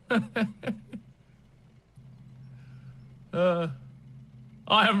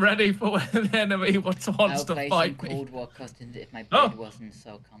 I am ready for when the enemy wants I'll to play some fight me. Cold War customs if my Oh. bed wasn't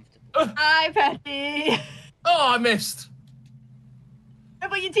so comfortable. Hi, Petty. Oh, I missed.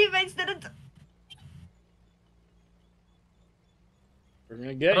 But your teammates didn't. We're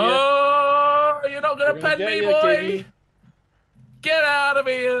gonna get you. Oh, you're not gonna We're gonna pen get me, ya, boy. Katie. Get out of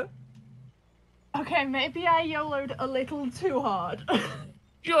here. Okay, maybe I YOLO'd a little too hard.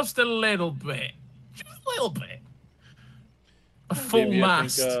 Just a little bit. Just a little bit. A full Maybe I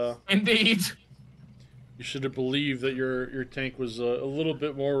mast. think, Indeed. You should have believed that your tank was a little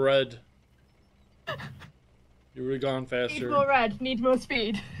bit more red. You would have gone Need faster. more red, need more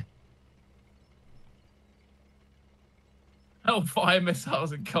speed. Hellfire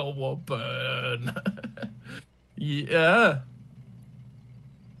missiles in Cold War burn. Yeah.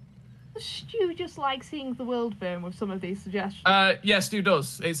 Stu just like seeing the world burn with some of these suggestions. Yeah, Stu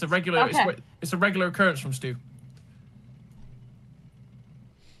does. It's a regular. Okay. It's a regular occurrence from Stu.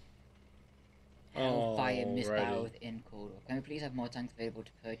 Hellfire Alrighty. missiles in Cold War. Can we please have more tanks available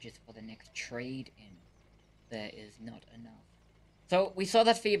to purchase for the next trade in? There is not enough. So we saw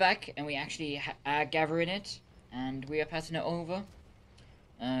that feedback and we actually are gathering it and we are passing it over.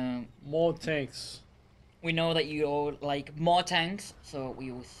 More tanks. We know that you all like more tanks, so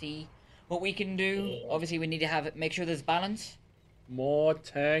we will see what we can do. Obviously, we need to make sure there's balance. More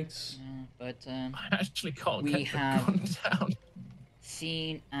tanks. But I actually can't we get the have- gun down.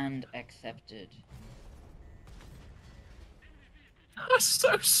 seen and accepted. That's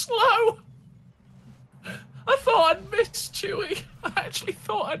so slow. I thought I'd missed, Chewie. I actually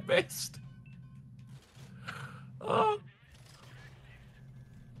thought I'd missed. Oh.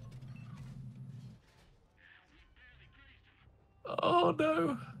 Oh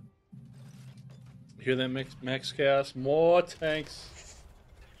no. Hear that, Max Chaos? More tanks.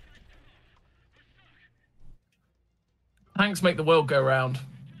 Tanks make the world go round.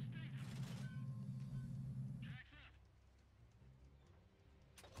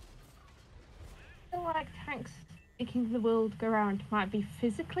 I feel like tanks making the world go round might be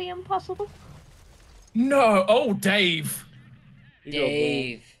physically impossible. No. Oh, Dave. You go, boom.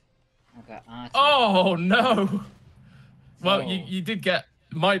 Dave. Okay, Oh no. Well, So- you did get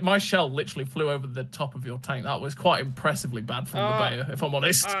my shell literally flew over the top of your tank. That was quite impressively bad from the Bayer, if I'm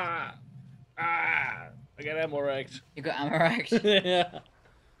honest. I got ammo racked. You got Amarak. Yeah.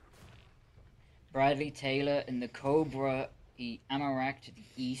 Bradley Taylor in the Cobra, the Amarak to the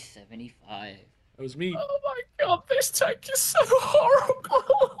E75. That was me. Oh my god, this tank is so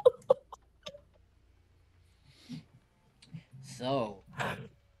horrible. So,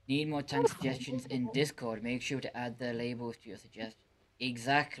 need more tank suggestions in Discord. Make sure to add their labels to your suggestions.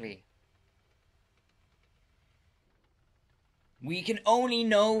 Exactly. We can only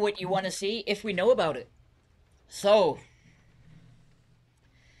know what you want to see if we know about it. So,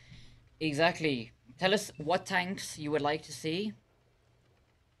 exactly. Tell us what tanks you would like to see,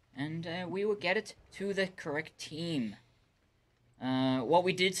 and we will get it to the correct team. What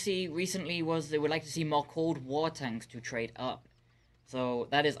we did see recently was they would like to see more Cold War tanks to trade up. So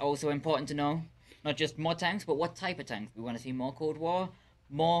that is also important to know. Not just more tanks, but what type of tanks. We want to see more Cold War,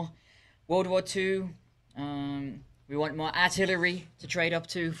 more World War II. We want more artillery to trade up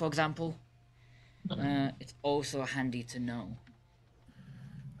to, for example. It's also handy to know.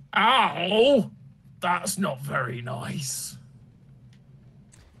 Ow! That's not very nice.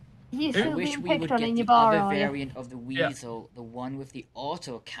 You're I still wish being we would picked on get in the your bar, other are you? variant of the Weasel, the one with the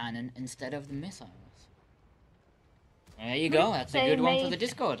auto cannon instead of the missiles. There you go. That's a They good one for the made-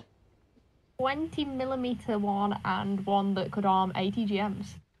 Discord. 20mm one and one that could arm ATGMs.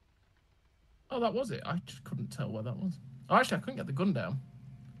 Oh, that was it. I just couldn't tell where that was. Oh, actually, I couldn't get the gun down.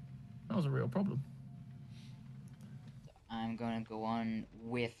 That was a real problem. I'm gonna go on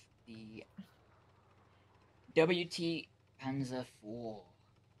with the WT Panzer IV.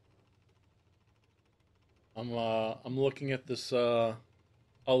 I'm looking at this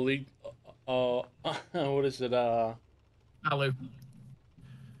elite what is it? Alu.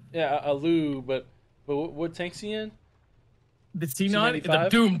 Yeah, Alu, but what tank's he in? The T9, the T95?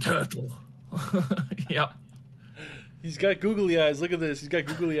 Doom Turtle. Yep. He's got googly eyes. Look at this. He's got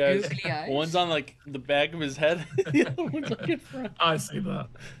googly eyes. Googly eyes? One's on like the back of his head. The other one's like in front. I see that.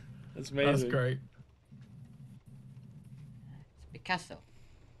 That's amazing. That's great. It's Picasso.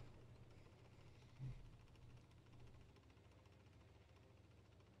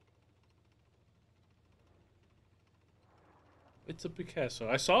 It's a Picasso.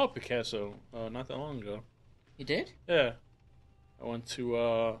 I saw a Picasso not that long ago. You did? Yeah, I went to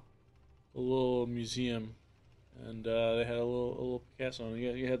a little museum, and they had a little Picasso. And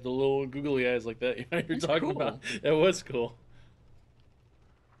you had the little googly eyes like that. You know what you're That's talking cool. about. It was cool.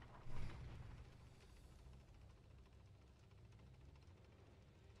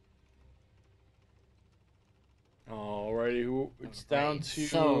 Alrighty, it's down Right, to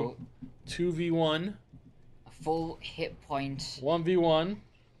so 2v1, a full hit point 1v1.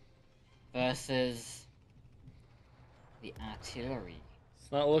 versus the artillery.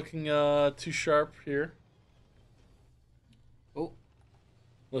 It's not looking too sharp here. Oh,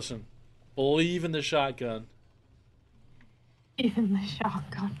 Listen, believe in the shotgun. Even the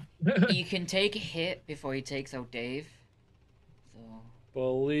shotgun. you can take a hit before he takes out Dave. So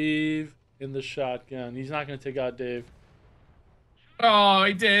Believe in the shotgun. He's not going to take out Dave. Oh,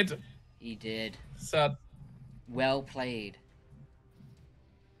 he did. he did. Sad. Well played.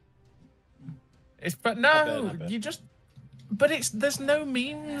 But no, you just. But there's no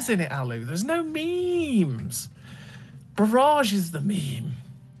memes in it, Alu. There's no memes. Barrage is the meme.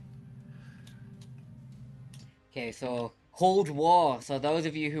 Okay, so Cold War. So those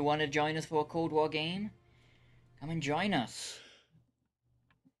of you who want to join us for a Cold War game, come and join us.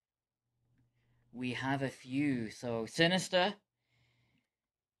 We have a few. So Sinister.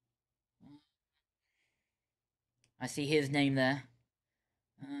 I see his name there.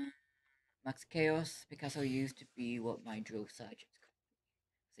 Max Chaos. Picasso used to be what my drill sergeants called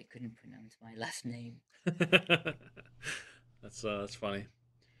me. They couldn't pronounce my last name. That's funny.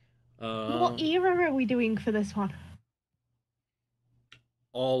 What era are we doing for this one?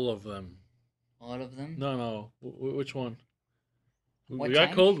 All of them. All of them? No. Which one? What we got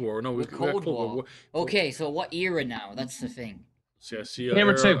tank? Cold War. No, we got Cold Cold War. Okay, so what era now? That's the thing. So yeah, see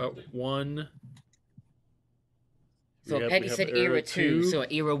Era 2. 1. So Petty said era 2. So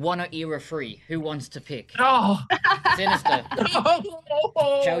era 1 or era 3? Who wants to pick? Oh! Sinister.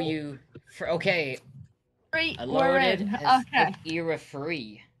 Shall you... Okay. 3, we're Loaded in. has Okay. picked era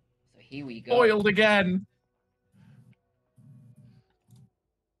 3. So here we go. Foiled again.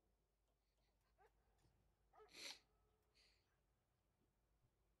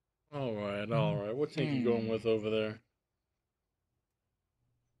 All right. What tank you going with over there?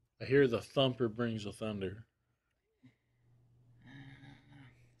 I hear the thumper brings the thunder.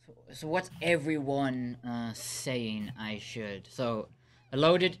 So what's everyone saying I should? So,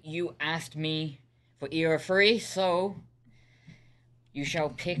 Loaded, you asked me for era 3, so you shall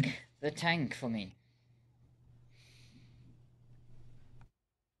pick the tank for me.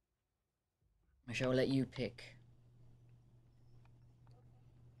 I shall let you pick.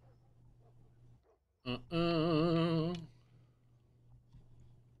 I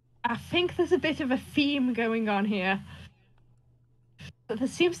think there's a bit of a theme going on here. But there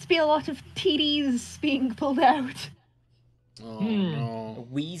seems to be a lot of TDs being pulled out. Oh A no.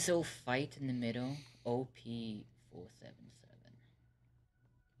 weasel fight in the middle. OP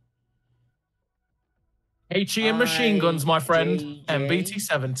 477. HE and machine guns, my friend. JJ. MBT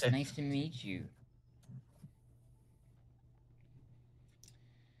 70. Nice to meet you.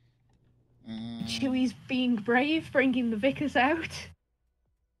 Chewie's being brave, bringing the Vickers out.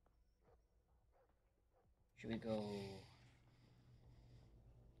 Should we go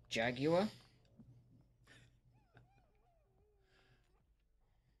Jaguar?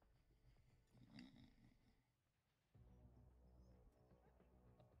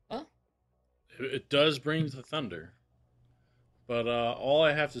 Oh, It does bring the thunder. But all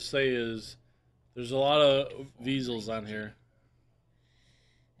I have to say is there's a lot of Weasels on here.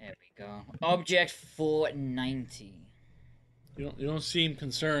 there we go. Object 490. You don't seem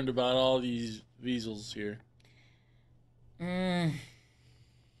concerned about all these Weasels here.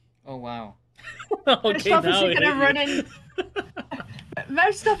 Oh wow. Most of us are gonna run in.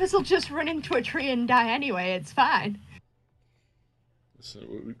 Most of us will just run into a tree and die anyway. It's fine. So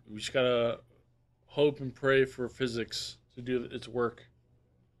we just gotta hope and pray for physics to do its work.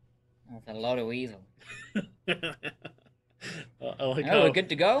 That's a lot of weasel. I like Oh, we're good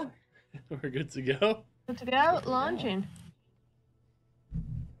to go? We're good to go. Good to go. Launching.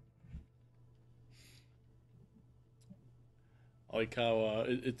 I like how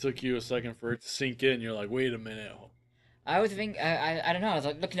it took you a second for it to sink in. You're like, wait a minute. I was thinking, I don't know, I was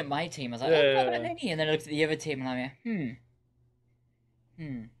like looking at my team, I was like, Yeah, oh, yeah, not yeah. many, and then I looked at the other team and I'm like,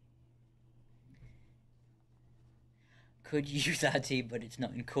 Could use that team, but it's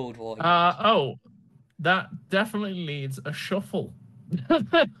not in Cold War. Oh, that definitely needs a shuffle.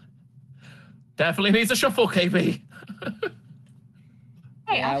 Definitely needs a shuffle, KB.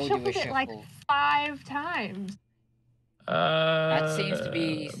 Hey, Yeah, I I've would do a shuffled it like shuffle. 5 times. That seems to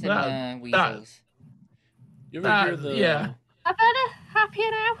be similar weasels. You ever hear the? Yeah. I better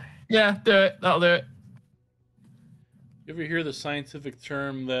happier now. Yeah, do it. That'll do it. You ever hear the scientific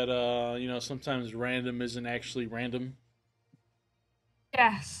term that sometimes random isn't actually random?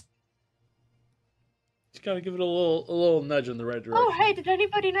 Yes. Just gotta give it a little nudge in the right direction. Oh, hey, did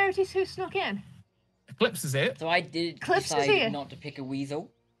anybody notice who snuck in? Eclipse is it. So I did Clips is here. decide not to pick a weasel.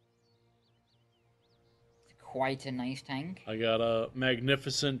 It's quite a nice tank. I got a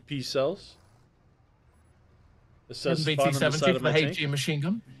magnificent P cells. It says fun on BT the 70 side for of the my HG tank. machine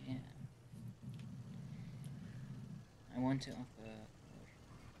gun. Yeah. I want to offer.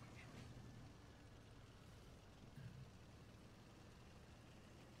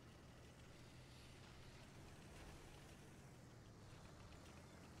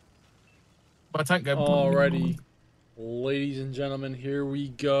 My tank go. Alrighty, ladies and gentlemen, here we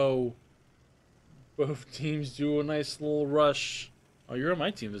go. Both teams do a nice little rush. Oh, you're on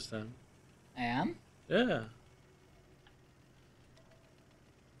my team this time. I am? Yeah.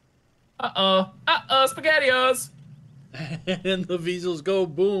 SpaghettiOs! And the Weasels go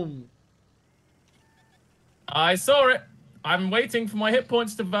boom. I saw it. I'm waiting for my hit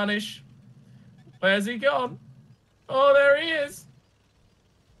points to vanish. Where's he gone? Oh, there he is.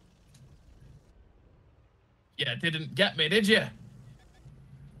 Yeah, didn't get me, did you?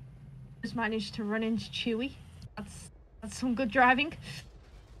 Just managed to run into Chewie. That's some good driving.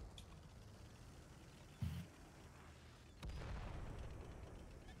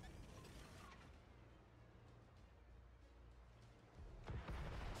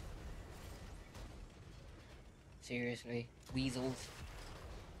 Seriously, weasels.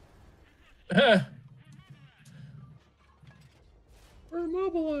 We're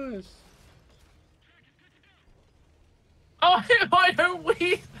immobilized. Oh,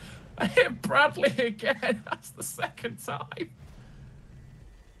 I hit Bradley again. That's the second time.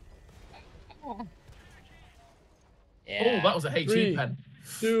 Yeah. Oh, that was a HE 3, pen.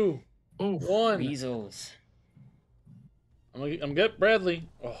 2, Oh, 1. Weasels. I'm get Bradley.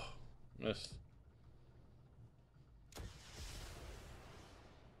 Oh, missed.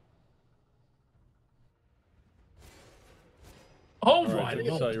 oh All my right, check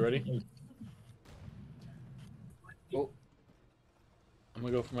this out. You ready? Oh, I'm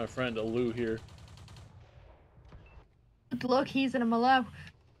gonna go for my friend Alu here. Good luck, he's in a Malo.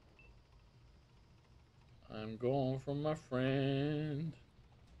 I'm going for my friend.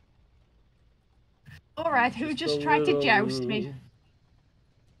 Alright, who just a tried to little joust me? Alu.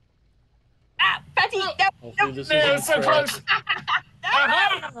 Ah, Betty! No! Hopefully this no, isn't so trash. close.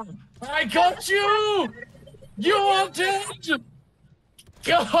 Aha! I got you! You are dead!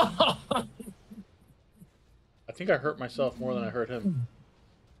 God! I think I hurt myself more than I hurt him.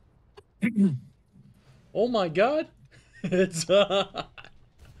 Oh my god! It's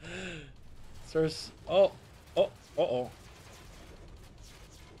Starts. Oh.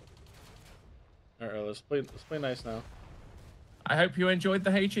 Alright, let's play nice now. I hope you enjoyed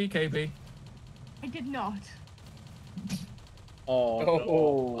the HE, KB. I did not. Oh,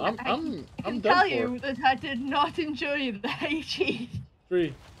 Oh. no. I I'm can done tell for. you that I did not enjoy the HE.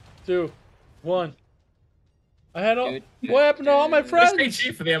 3, 2, 1. I had all. Good. What happened to all my This friends?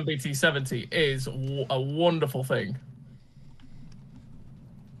 HE for the MBT-70 is a wonderful thing.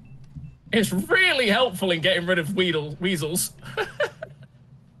 It's really helpful in getting rid of weasels.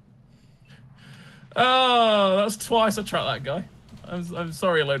 Oh, that's twice I tracked that guy. I'm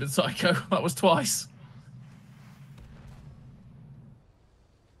sorry, Loaded Psycho. That was twice.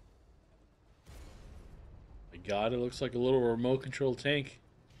 My god, it looks like a little remote control tank.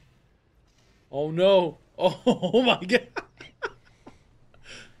 Oh no! Oh my god!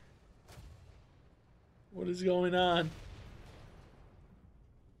 What is going on?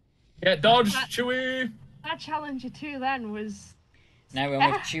 Yeah, dodge, Chewie. That Challenger 2 then was... now we're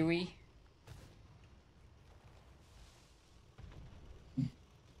on with Chewie.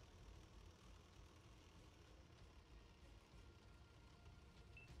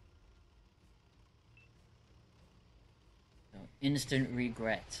 So, instant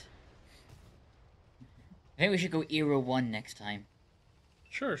regret. I think we should go Era 1 next time.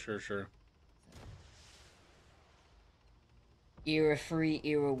 Sure. Era 3,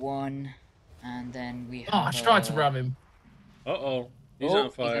 Era 1, and then we have... Oh, I tried to ram him. Uh-oh. He's Oh,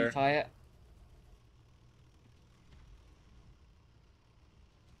 on fire. He's on fire.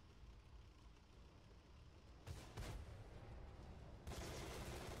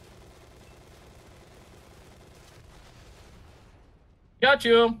 Got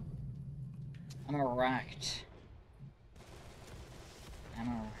you. I'm alright.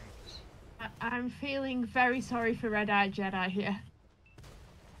 I'm feeling very sorry for Red Eye Jedi here.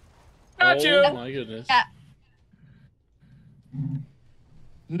 Got Oh you. my goodness. Yeah.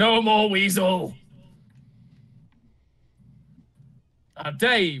 No more weasel.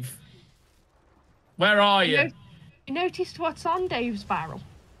 Dave. Where are you? You noticed what's on Dave's barrel?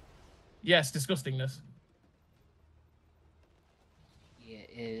 Yes, disgustingness. Here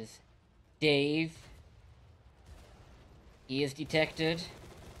is Dave. He is detected.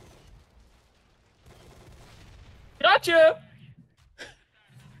 Gotcha!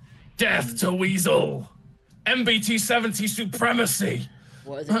 Death to Weasel! MBT-70 supremacy!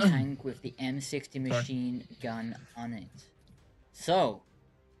 What is a tank with the M60 machine gun on it? So,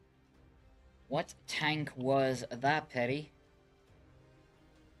 what tank was that, Petty?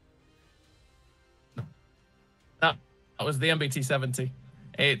 That was the MBT-70.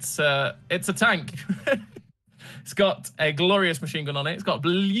 It's a tank. It's got a glorious machine gun on it. It's got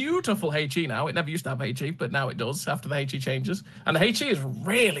beautiful HE now. It never used to have HE, but now it does after the HE changes. And the HE is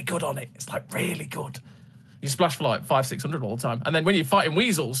really good on it. It's like really good. You splash for like 500-600 all the time. And then when you're fighting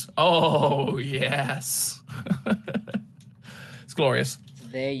weasels, oh, yes. It's glorious.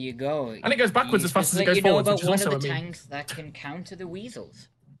 There you go. And it goes backwards as fast as it goes forwards, which is also one a of the meme. tanks that can counter the weasels.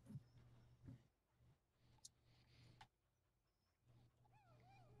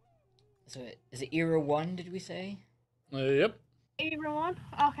 So, is it Era 1, did we say? Yep. Era 1?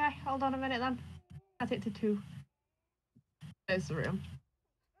 Okay, hold on a minute then. Set it to 2. There's the room.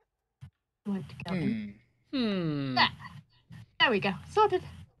 Went together. There we go. Sorted.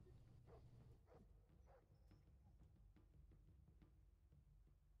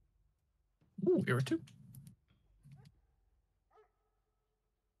 Ooh, Era 2.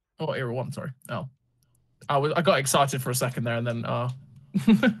 Oh, Era 1, sorry. Oh. I got excited for a second there and then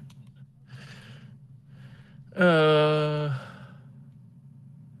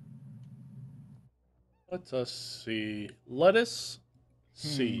Let us see. Let us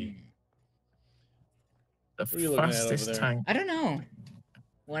see. The What are you looking at over fastest there? tank. I don't know.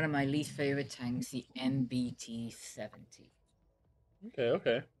 One of my least favorite tanks, the MBT-70.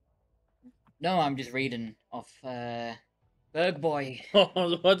 Okay. No, I'm just reading off Berg Boy. I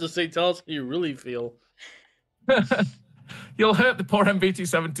was about to say, tell us how you really feel. You'll hurt the poor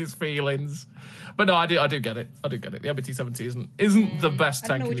MBT-70's feelings. But no, I do get it. I do get it. The MBT-70 isn't the best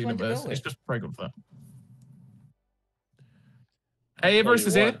tank in the universe. It's just very good for that. Hey, Icarus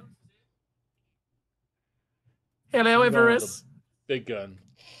is here. Hello, Icarus. Big gun.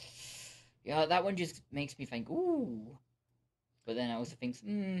 Yeah, that one just makes me think, ooh. But then I also think,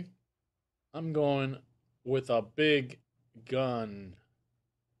 I'm going with a big gun.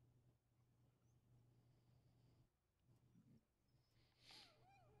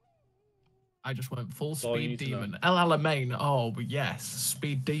 I just went full That's all you speed need to demon. know. El Alamein. Oh, yes.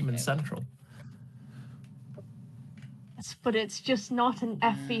 Speed demon central. But it's just not an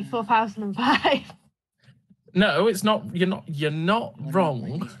FV 4005. No, it's not. You're not wrong.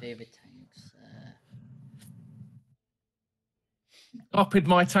 One of my least favorite tanks. Copied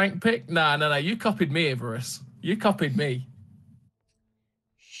my tank pick? No. You copied me, Icarus. You copied me.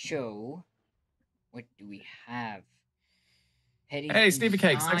 Show. What do we have? Hey, Stevie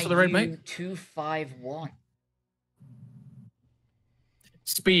Cakes. Thanks for the raid, mate. 251.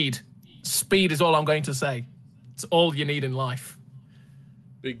 Speed. Speed is all I'm going to say. It's all you need in life.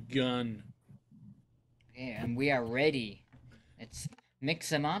 Big gun. Okay, and we are ready. Let's mix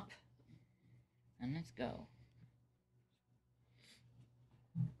them up. And let's go.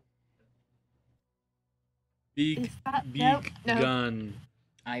 Big gun.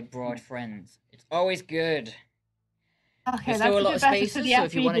 I brought friends. It's always good. Okay, There's that's still a lot of spaces, so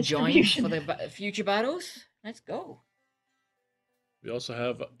if you want to join for the future battles, let's go. We also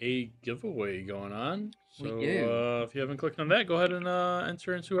have a giveaway going on. So We do. If you haven't clicked on that, go ahead and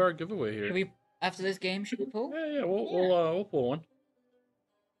enter into our giveaway here. Should we, after this game, should we pull? Yeah, we'll pull one.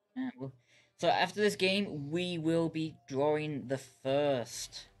 Yeah, so after this game, we will be drawing the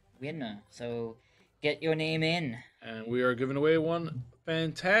first winner. So get your name in. And we are giving away one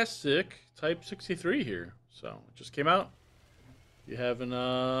fantastic Type 63 here. So it just came out. If you haven't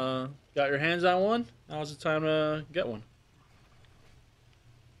got your hands on one, now's the time to get one.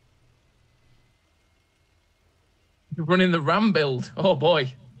 You're running the RAM build. Oh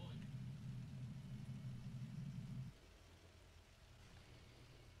boy.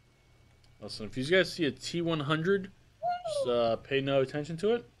 Listen, if you guys see a T100, just pay no attention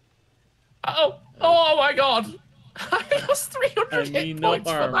to it. Oh my god. I lost 300 hit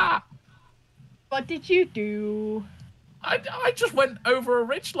points for that. What did you do? I just went over a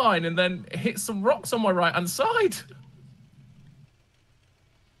ridge line and then hit some rocks on my right hand side.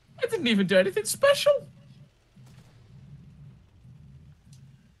 I didn't even do anything special.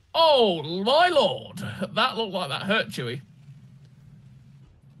 Oh my lord. That looked like that hurt Chewie.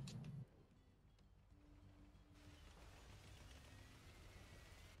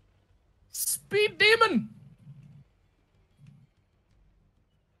 Speed demon.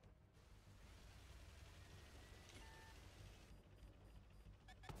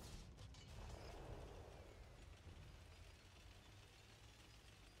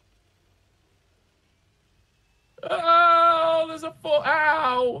 Oh, there's a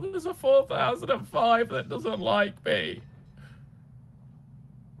 4005 that doesn't like me.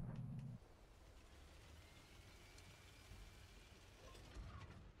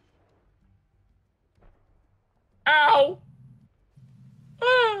 Ow!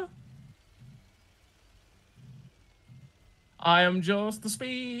 Ah. I am just the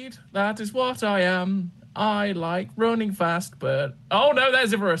speed. That is what I am. I like running fast, but oh no,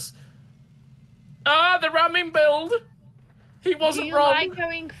 there's Ivarus. Ah, the ramming build. He Do wasn't you wrong. like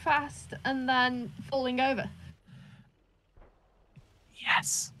going fast and then falling over?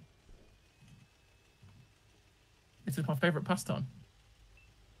 Yes. It is my favorite pastime.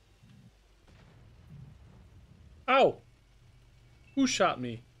 Ow! Who shot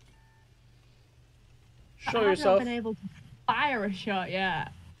me? Show I have yourself. not been able to fire a shot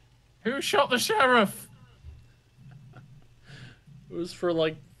yet. Who shot the sheriff? It was for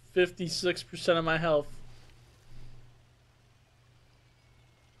like 56% of my health.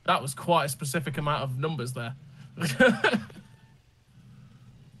 That was quite a specific amount of numbers there.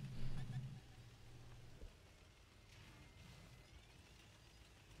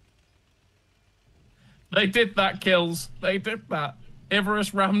 They did that, kills. They did that.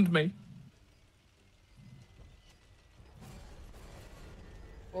 Ivarus rammed me.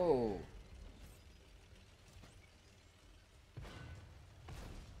 Oh.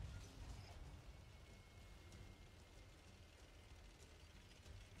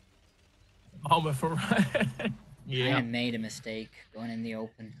 Armor for I yeah. made a mistake going in the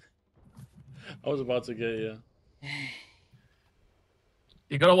open. I was about to get you.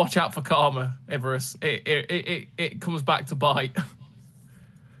 You gotta watch out for karma, Ivarus. It comes back to bite.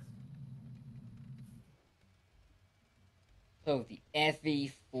 So the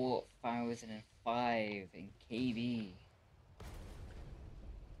FV 4005 in KB.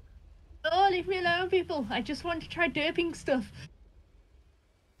 Oh, leave me alone, people. I just want to try derping stuff.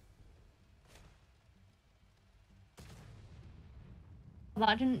 Well,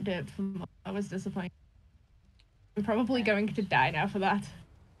 that didn't derp for much. I was disappointed. I'm probably going to die now for that.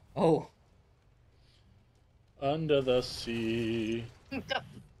 Oh. Under the sea.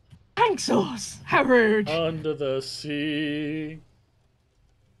 Tankz0rz! How rude! Under the sea.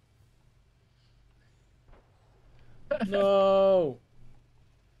 No.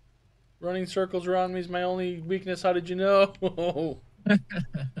 Running circles around me is my only weakness. How did you know? Oh.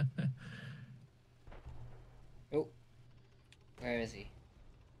 Where is he?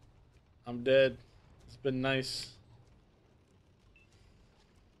 I'm dead. It's been nice.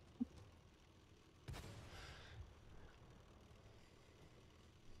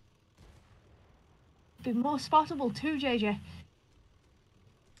 Be more spottable too, JJ.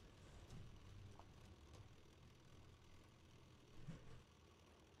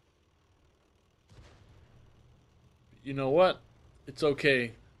 You know what? It's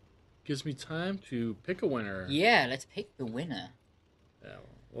okay. Gives me time to pick a winner. Yeah, let's pick the winner. Yeah.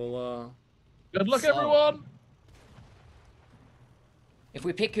 Well, Good luck, So- everyone. If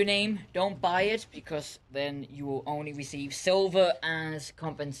we pick your name, don't buy it, because then you will only receive silver as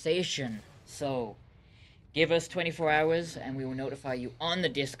compensation. So, give us 24 hours and we will notify you on the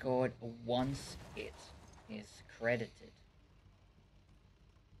Discord once it is credited.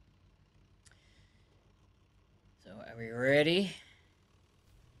 So, are we ready?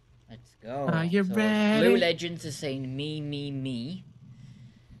 Let's go. Are you So, ready? Blue Legends is saying me, me, me.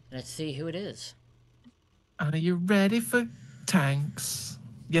 Let's see who it is. Are you ready for tanks?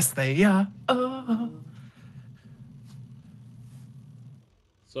 Yes, they are. Oh.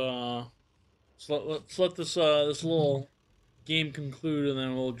 so let's let this this little game conclude, and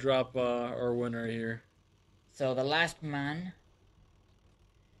then we'll drop our winner here. So the last man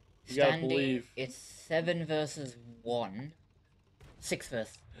You gotta standing, believe. it's 7 versus 1. 6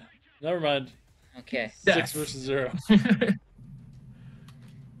 versus. Never mind. Okay. Yeah. 6 versus 0.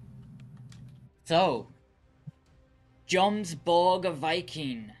 So, Jomsborg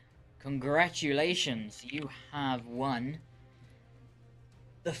Viking, congratulations, you have won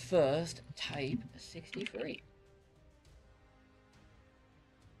the first Type 63.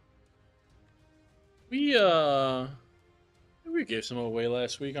 We gave some away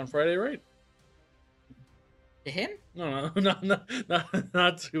last week on Friday, right? To him? No, not to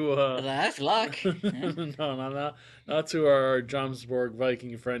That's luck. no, not to our Jomsborg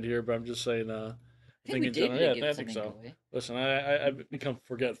Viking friend here, but I'm just saying. I think we in did general, give yeah, I think something so. away. Listen, I become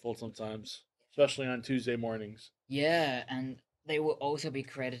forgetful sometimes, especially on Tuesday mornings. Yeah, and they will also be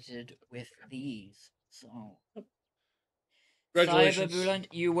credited with these. So, Congratulations. Cyberbulant,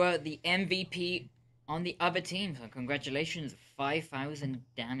 you were the MVP on the other team, so congratulations, 5,000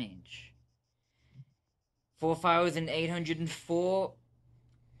 damage. 4,804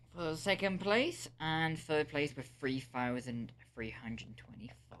 for second place, and third place with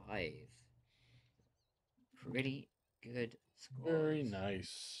 3,325. Pretty good scores. Very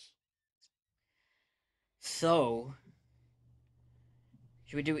nice. So,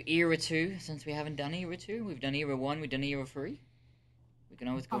 Should we do Era 2 since we haven't done Era 2? We've done Era 1, we've done Era 3. We can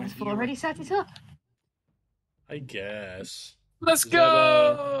always go I've in Era. already set it up. I guess. Let's Is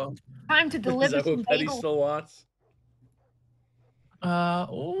go. Time to Is deliver that some what Petty bagels. still wants?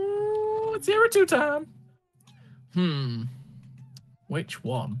 Oh, it's Era 2 time. Which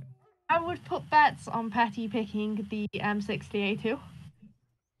one? I would put bets on Petty picking the M60A2.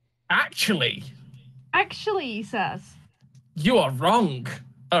 Actually, He says. you are wrong.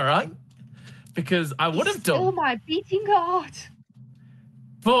 All right, because I would have Still done, my beating heart.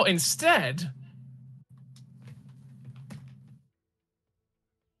 but instead,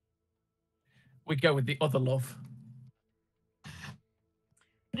 we go with the other love.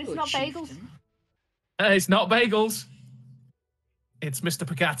 But it's Oh, not bagels. chieftain. It's not bagels. It's Mr.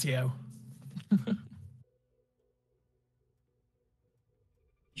 Picatio.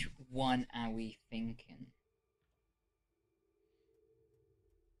 Which one are we thinking?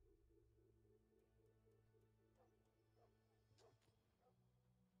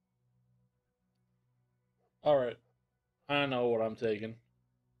 All right. I know what I'm taking.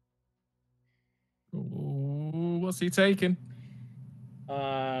 Ooh, what's he taking?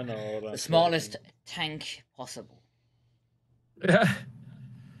 I know what I'm The smallest taking. tank possible. Yeah.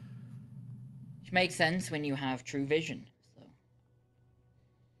 Which makes sense when you have true vision. So.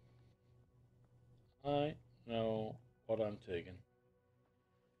 I know what I'm taking.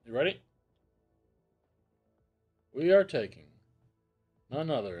 You ready? We are taking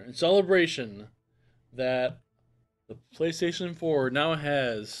none other in celebration that the PlayStation 4 now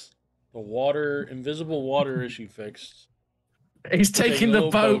has the invisible water issue fixed. He's taking the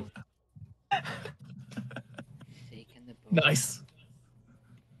a boat. Taking the boat. Nice.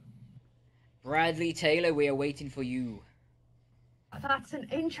 Bradley Taylor, we are waiting for you. That's an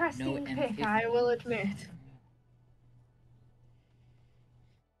interesting No pick, M50. I will admit.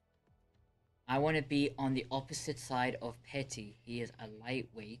 I want to be on the opposite side of Petty. He is a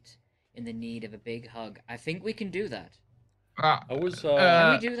lightweight in the need of a big hug. I think we can do that. I was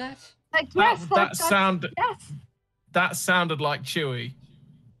Can we do that? Like, yes, that sounded yes. that sounded like Chewie.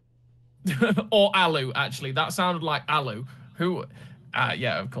 Or Alu, actually. That sounded like Alu. Who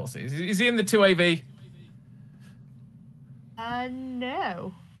yeah, of course. Is he in the 2AV?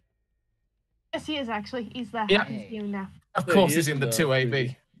 No. Yes, he is actually. He's there. Yeah. He's you now. Of Yeah, course he he's is in in the the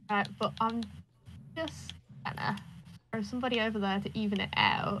 2AV. Right, but I'm just gonna throw somebody over there to even it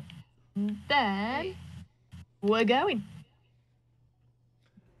out. And then we're going.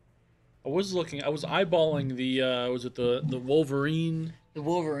 I was eyeballing the was it the Wolverine? The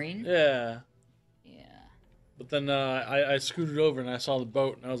Wolverine? Yeah. Yeah. But then I scooted over and I saw the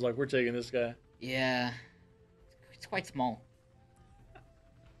boat and I was like, we're taking this guy. Yeah. It's quite small.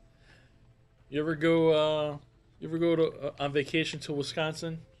 You ever go to on vacation to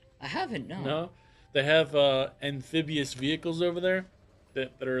Wisconsin? I haven't, no. No. They have amphibious vehicles over there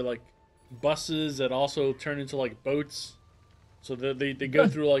that are like buses that also turn into like boats. So they go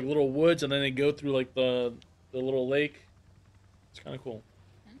through like little woods and then they go through like the little lake. It's kind of cool.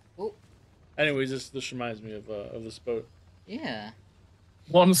 Oh, Anyways, this reminds me of this boat. yeah.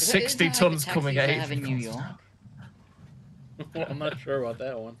 160 Is that like tons the coming taxis they out. have in New York? I'm not sure about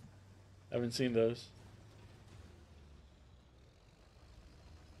that one. I haven't seen those.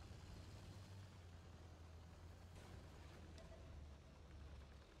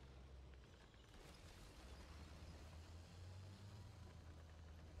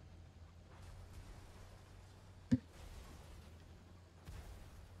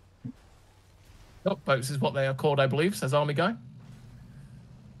 Oh, boats is what they are called, I believe, says Army Guy.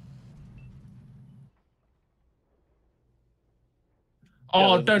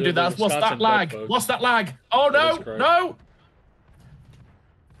 Oh, Yeah, don't do the that. What's Wisconsin that duck lag? boats. What's that lag? Oh, That is no, correct. no.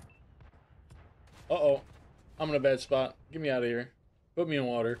 Uh-oh. I'm in a bad spot. Get me out of here. Put me in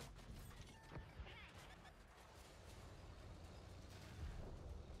water.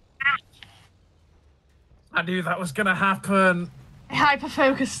 I knew that was going to happen. Hyper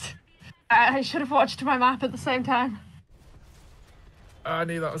focused. I should have watched my map at the same time. I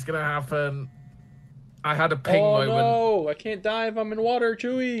knew that was going to happen. I had a ping Oh, moment. no! I can't dive. I'm in water,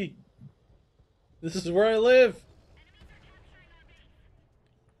 Chewie! This is where I live!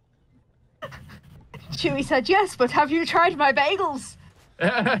 Chewie said yes, but have you tried my bagels?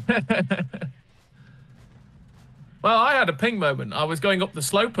 Well, I had a ping moment. I was going up the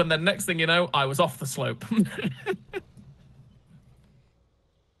slope, and then next thing you know, I was off the slope.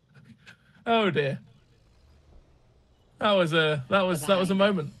 Oh dear. That was a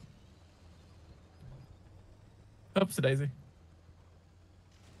moment. Oops, Daisy.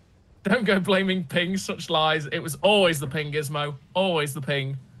 Don't go blaming ping, such lies. It was always the ping, Gizmo. Always the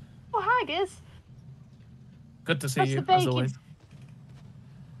ping. Oh, hi, Giz. Good to see What's you, the bacon? as always.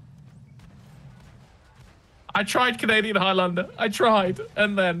 I tried Canadian Highlander. I tried,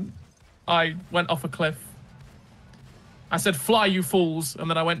 and then I went off a cliff. I said, fly, you fools, and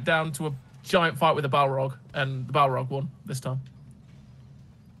then I went down to a giant fight with a Balrog, and the Balrog won this time.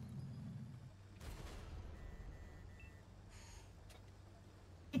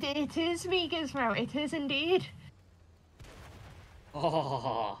 It is me, Gizmo. It is indeed.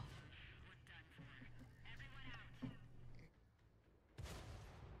 Oh.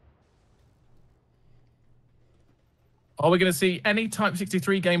 Are we going to see any Type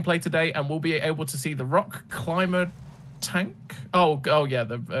 63 gameplay today, and we'll be able to see the Rock Climber tank? Oh yeah,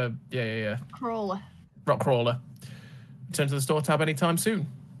 yeah. Crawler. Rock Crawler. Return to the store tab anytime soon.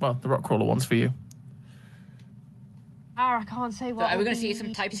 Well, the Rock Crawler one's for you. I can't say So what. are we going to see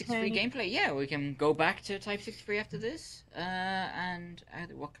some Type 63 gameplay? Yeah, we can go back to Type 63 after this. And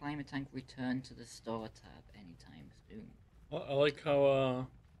the Rock Climber tank return to the store tab anytime soon. I like how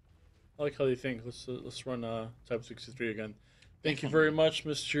they think. Let's run Type 63 again. Thank you very much,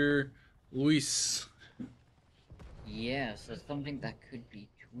 Mr. Luis. Yeah, so something that could be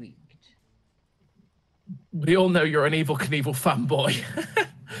tweaked. We all know you're an Evil Knievel fanboy.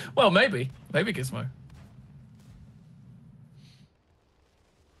 Well, maybe Gizmo.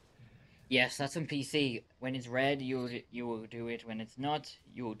 Yes, that's on PC. When it's red, you will do it. When it's not,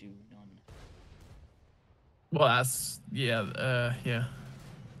 you will do none. Well, that's yeah.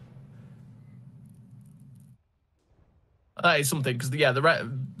 That is something, because the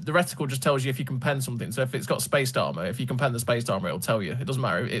reticle just tells you if you can pen something. So if it's got spaced armor, if you can pen the spaced armor, it'll tell you. It doesn't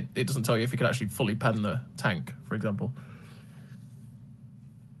matter. It doesn't tell you if you can actually fully pen the tank, for example,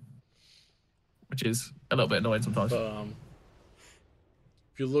 which is a little bit annoying sometimes.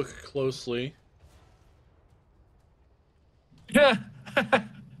 If you look closely, yeah,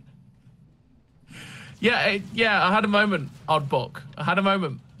 yeah. I had a moment, odd book. I had a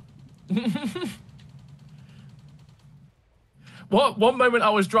moment. One moment I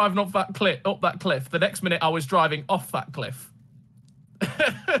was driving up that cliff. The next minute I was driving off that cliff.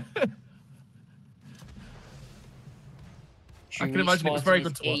 I can imagine it was very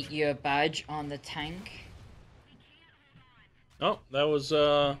good to watch. 8-year badge on the tank. oh, that was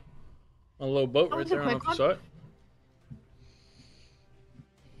a little boat right there. I don't know if you saw it.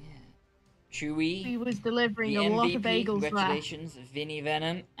 Chewy. He was delivering the a lot MVP, of bagels there. congratulations, Vinny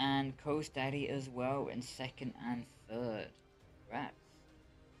Venom and Coast Daddy as well in 2nd and 3rd. Congrats.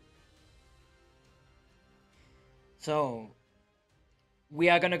 So, we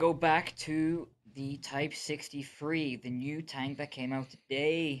are going to go back to the Type 63, the new tank that came out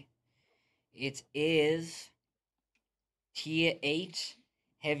today. It is Tier 8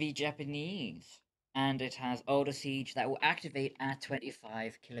 Heavy Japanese, and it has Auto Siege that will activate at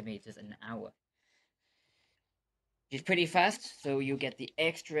 25 kilometers an hour. Which is pretty fast, so you get the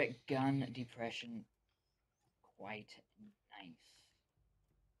extra gun depression. Quite nice.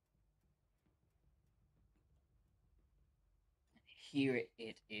 Here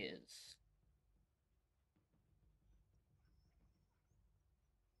it is.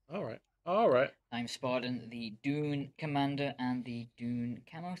 All right. I'm spotting the Dune Commander and the Dune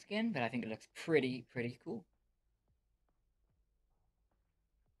camo skin, but I think it looks pretty cool.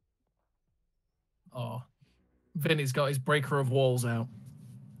 Oh, Vinny's got his breaker of walls out.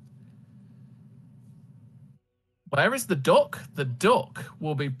 Where is the duck? The duck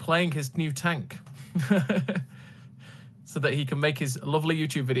will be playing his new tank. So that he can make his lovely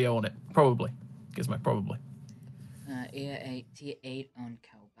YouTube video on it. Probably. Gizmo, probably. Tier 8 on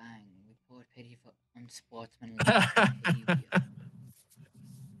Cowbang. Report pity for unsportsmanlike behavior.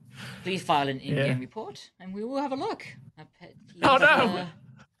 Please file an in-game report, and we will have a look. Oh no!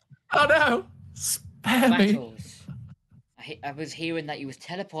 Oh no! Spare me! I was hearing that you was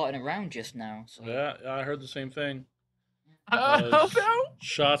teleporting around just now. So. Yeah, I heard the same thing. Oh no!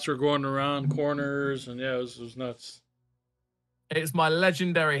 Shots were going around corners, and yeah, it was nuts. It's my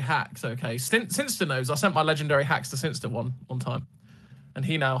legendary hacks, okay? Sinster knows I sent my legendary hacks to Sinster one time. And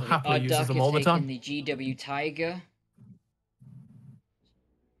he now happily uses them all the time. The GW Tiger.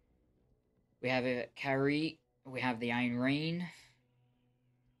 We have a Carrie. We have the Iron Rain.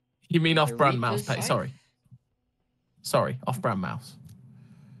 You mean off-brand mouse, Petty? Sorry, off-brand mouse.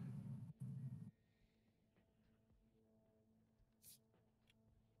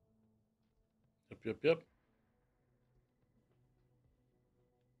 Yep.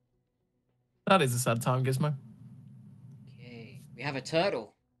 That is a sad time, Gizmo. Okay, we have a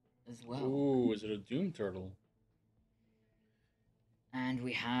turtle as well. Ooh, is it a Doom turtle? And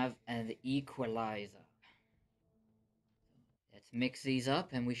we have the equalizer. Let's mix these up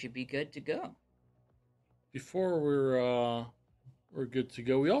and we should be good to go. Before we're good to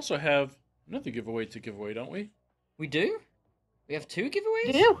go, we also have another giveaway to give away, don't we? We do? We have 2 giveaways?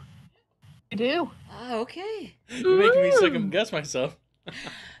 We do. We do. Ah, okay. You're making me second guess myself.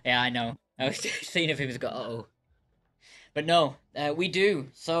 Yeah, I know. I was seeing if he was going, uh-oh. But no, we do.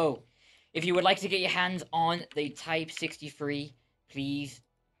 So, if you would like to get your hands on the Type 63, please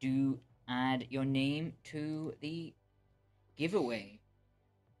do add your name to the giveaway.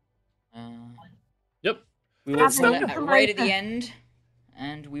 Yep. We will Have put them it from right at the later. end,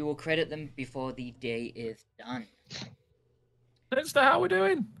 and we will credit them before the day is done. Mister, how we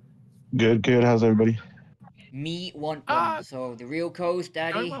doing? Good, good. How's everybody? Me want Ah. one. So the real code's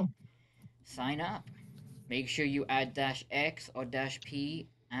Going daddy. well. Sign up. Make sure you add -X or -P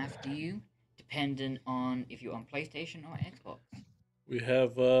after you, depending on if you're on PlayStation or Xbox. We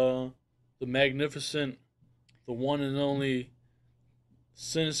have the magnificent, the one and only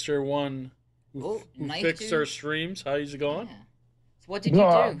Sinister One who, Oh, who nice fixed to- our streams. How's it going? Yeah. So what did you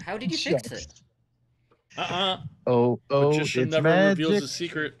do? How did you fix Shucks. it? Oh, Magician it's never magic. reveals his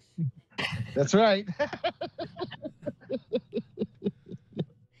secret. That's right.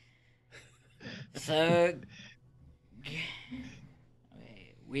 So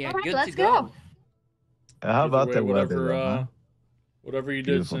we are Alright, good let's to go. go. How about Either the way, weather, though, huh? whatever you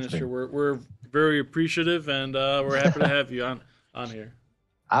Beautiful did, Sinister, thing. we're very appreciative, and we're happy to have you on here.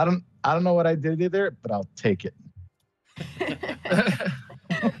 I don't know what I did either, but I'll take it.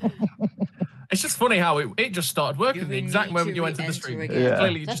 It's just funny how it just started working Do the we exact need moment to you entered the re-enter stream. again? Yeah.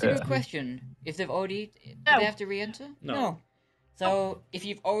 Clearly, you That's just a good question. If they've already, do No. they have to re-enter? No. So if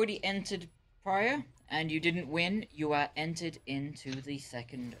you've already entered prior and you didn't win, you are entered into the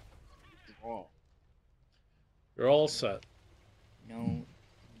second draw. You're all set. No.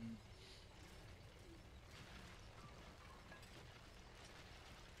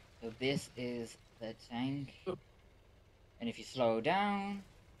 So this is the tank. And if you slow down,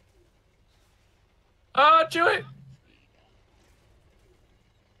 Ah, do it.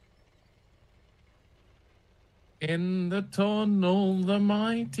 In the tunnel, the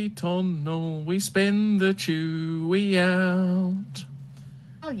mighty tunnel, we spin the chewy out.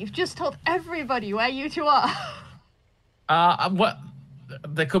 Well, you've just told everybody where you two are. What?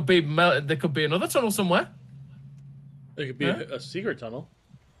 There could be another tunnel somewhere. It could be Huh? a secret tunnel.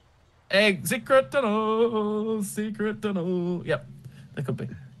 Secret tunnel, secret tunnel. Yep, there could be.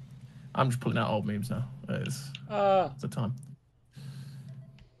 I'm just pulling out old memes now. It's the time.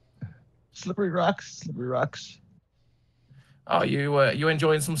 Slippery rocks, slippery rocks. Oh, you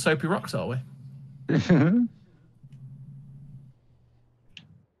enjoying some soapy rocks, are we?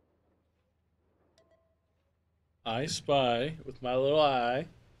 I spy with my little eye.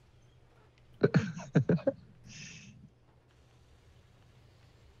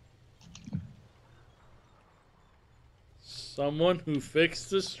 Someone who fixed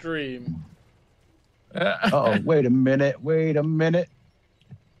the stream. Oh, wait a minute. Wait a minute.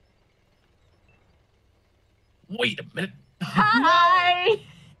 Wait a minute. Hi!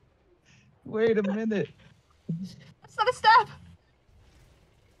 Wait a minute. That's not a step.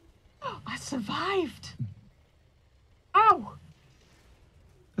 I survived. Ow!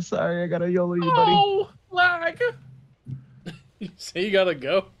 Sorry, I got a YOLO you, buddy. Oh, lag. You say you gotta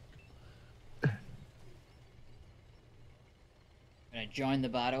go? gonna join the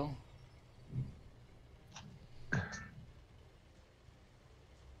battle.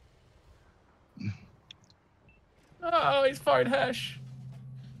 Oh, he's fired hash.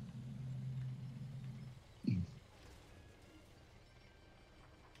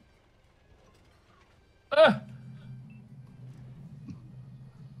 Ah.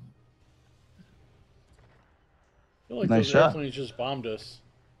 I feel like Nice those shot. airplanes just bombed us.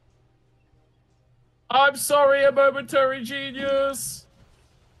 I'm sorry, a momentary genius.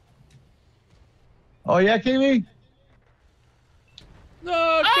 Oh, yeah, Kiwi?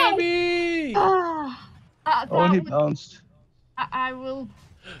 No, KB! Ah, that Oh, and he would- bounced. I will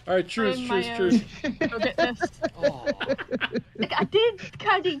All right, truce, Find truce, my truce. go get this. Oh, Like, I did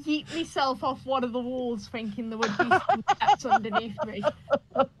kind of yeet myself off one of the walls thinking there would be some steps underneath me.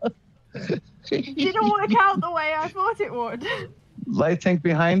 Didn't work out the way I thought it would. Light tank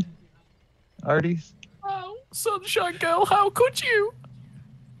behind. Artie's. Oh, sunshine girl, how could you?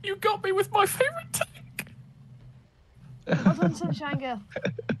 You got me with my favorite tank. Well done, Sunshine Girl.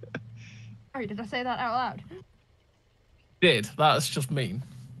 Sorry, did I say that out loud? Did that's just mean.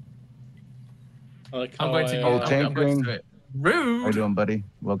 I like I'm how going to. I, Oh, I'm tank going ring. to do it. How you Rude. doing, buddy?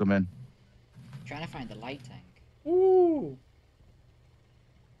 Welcome in. trying to find the light tank. Ooh.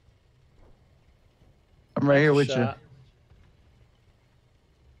 I'm right here with Shot. you.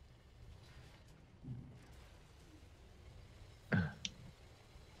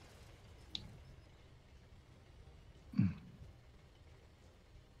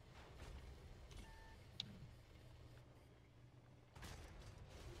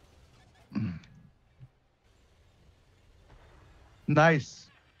 Nice.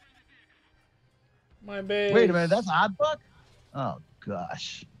 My base. Wait a minute, that's Odd Buck? Oh,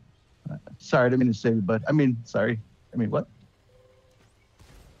 gosh. Sorry, I didn't mean to say you, but I mean, sorry. I mean, what?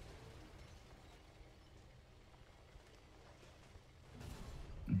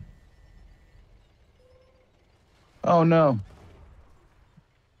 Oh, no.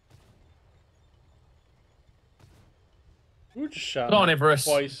 Who just shot Go on, me Everest.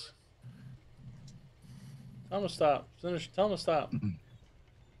 twice? Tell him to stop. Tell him to stop.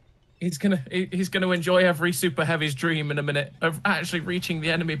 He's gonna enjoy every super heavy's dream in a minute of actually reaching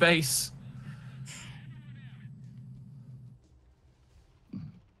the enemy base.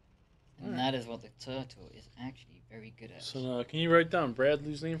 And that is what the turtle is actually very good at. So, can you write down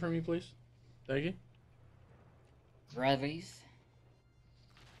Bradley's name for me, please? Thank you. Bradley's.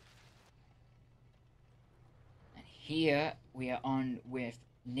 And here we are on with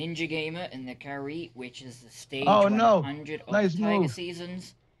Ninja Gamer in the carry, which is the stage Oh, no. 100 of Nice the Tiger move.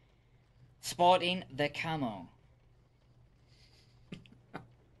 seasons. Sporting the camo.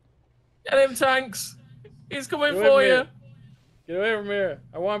 Get him, Tankz. He's coming Get away for from you. here. Get away from here.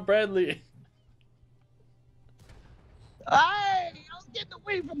 I want Bradley. I was getting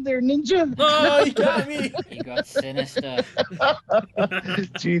away from there, ninja. Oh, he got me. He got sinister.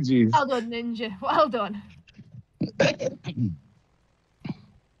 GG's. Well done, Ninja. Well done.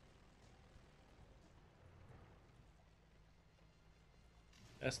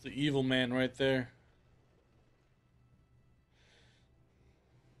 That's the evil man right there.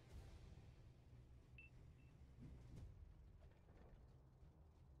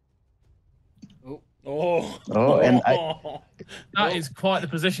 Oh, Oh. Oh, and I- That is quite the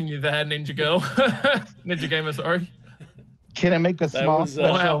position you're there, Ninja Girl. Ninja Gamer, sorry. Can I make a That small was,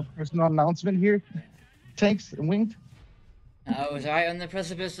 special personal announcement here? Tankz and Winged? I was right on the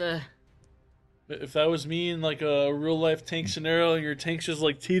precipice. If that was me in like a real life tank scenario and your tank's just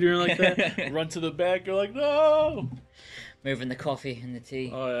like teetering like that, run to the back, you're like, no! Moving the coffee and the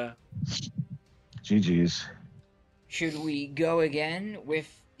tea. Oh, yeah. GG's. Should we go again with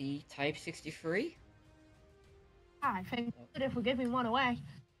the Type 63? I think good if we're giving one away.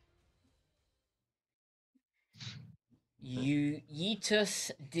 You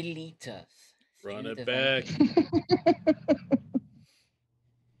yeetus deletus. Run Save it the back. vampire.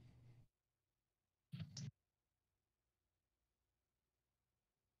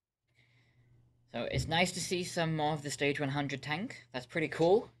 So it's nice to see some more of the stage 100 tank. That's pretty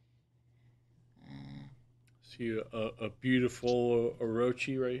cool. See a beautiful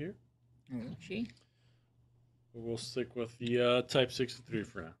Orochi right here. Orochi. We'll stick with the Type 63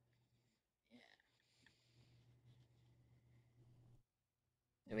 for now.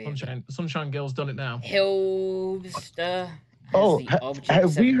 Sunshine Girl's done it now. Hillster has Oh, the have object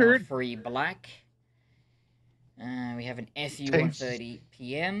we heard- 703 black. We have an SU 130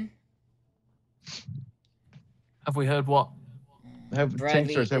 PM. Have we heard what?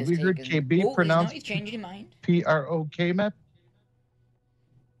 Bradley Tankz0rz, have is we heard taken- KB Oh, pronounced he's changing his mind. PROK map?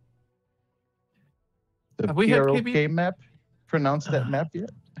 The Have we heard PROK KB? map? Pronounce that map yet?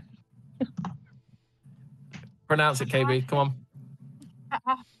 Pronounce it, KB. Come on.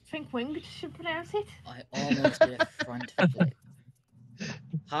 I think Winged should pronounce it. I almost did a front flip.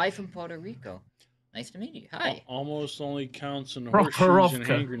 Hi from Puerto Rico. Nice to meet you. Hi. Almost only counts in Proper horseshoes and Rovka.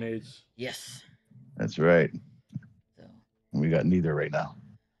 hand grenades. Yes. That's right. So, We got neither right now.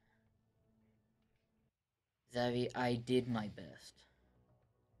 Xavi, I did my best.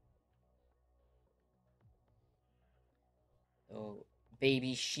 So,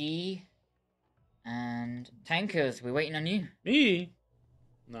 Baby She and Tankz0rz, we're waiting on you. Me?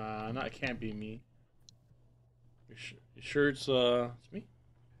 Nah, it can't be me. You sure it's me?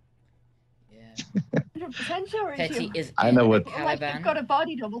 Yeah. 100% sure it's Petty you. is I in know the what- Like you've Caliban. got a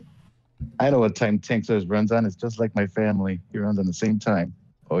body double. I know what time Tankz0rz runs on. It's just like my family. He runs on the same time.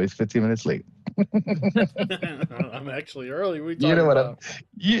 Always 15 minutes late. I'm actually early. What are you You talking know what about?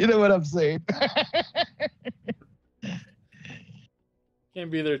 You know what I'm saying.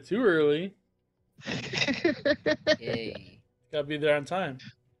 Can't be there too early. Yay. Gotta be there on time.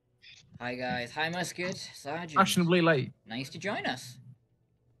 Hi guys. Hi Musket. Sergeant. Fashionably late. Nice to join us.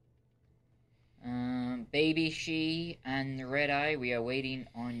 Baby She and the Red Eye, we are waiting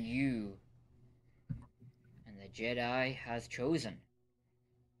on you. And the Jedi has chosen.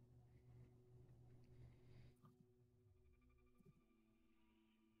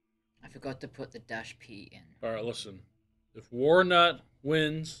 forgot to put the dash P in. All right, listen. If Warnut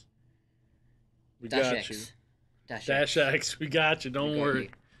wins, we Dash got X. you. Dash X, we got you. We Don't got worry. you.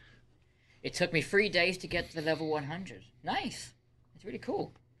 It took me 3 days to get to the level 100. Nice. It's really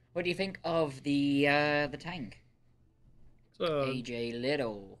cool. What do you think of the tank? It's, AJ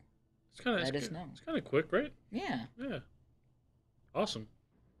Little. It's kind of Let us know. It's kind of quick, right? Yeah. Yeah. Awesome.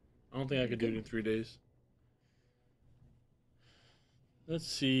 I don't think I could do it in 3 days. Let's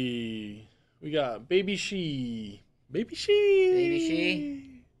see. We got Baby She. Baby She. Baby She.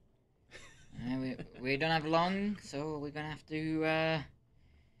 We don't have long, so we're gonna have to.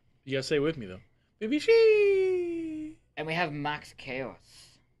 You gotta say it with me though. Baby She. And we have Max Chaos.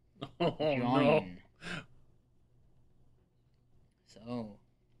 Oh no. Join. So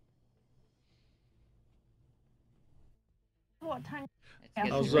What tank? let's get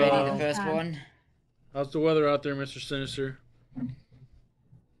How's, ready uh, the first one. How's the weather out there, Mr. Sinister?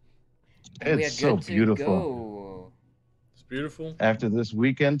 And we are It's so good to beautiful. go. It's beautiful. After this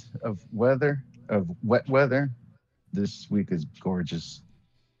weekend of weather, of wet weather, this week is gorgeous.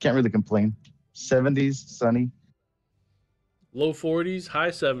 Can't really complain. 70s, sunny. Low 40s, high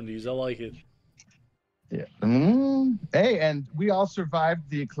 70s. I like it. Yeah. Hey, and we all survived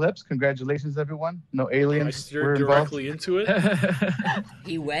the eclipse. Congratulations, everyone. No I aliens were steered involved directly into it.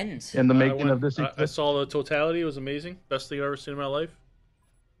 He went. in the I making went- of this I eclipse. saw the totality. It was amazing. Best thing I've ever seen in my life.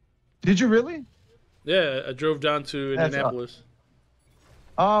 Did you really? Yeah, I drove down to That's Indianapolis.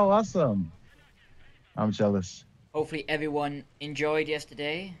 Oh, awesome. I'm jealous. Hopefully everyone enjoyed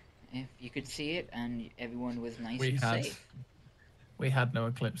yesterday. If you could see it, and everyone was nice We and had. safe. We had no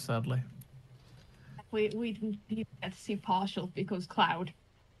eclipse, sadly. We didn't even get to see partial because cloud.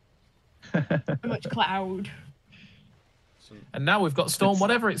 So much cloud. And now we've got Storm,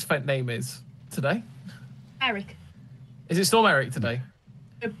 whatever its name is, today. Eric. Is it Storm Eric today?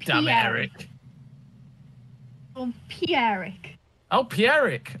 Damn it, Pierre. Eric. Pierrick. Oh,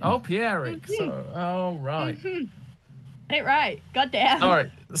 Pierrick. Oh, Pierrick. Mhm. So, oh, right. Mm-hmm. Get it right. Goddamn. All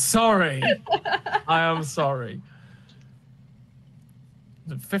right. Sorry. I am sorry.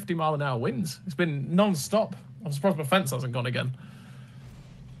 50-mile-an-hour winds. It's been non-stop. I'm surprised my fence hasn't gone again.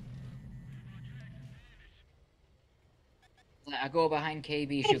 I go behind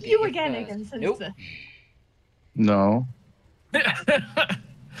KB. She'll If get you hit again first. against Nope. Sinister. No.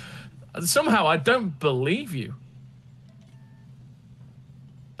 Somehow, I don't believe you.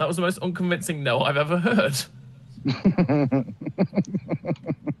 That was the most unconvincing no I've ever heard.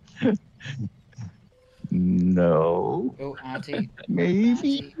 No. Oh, Auntie. Maybe.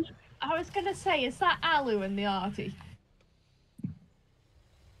 Auntie. I was gonna say, is that Alu and the Artie?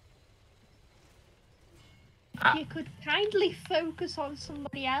 Ah. You could kindly focus on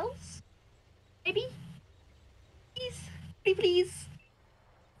somebody else? Maybe? Please? Pretty please?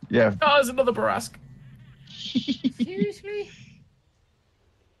 Yeah. Oh, there's another Barask. Seriously?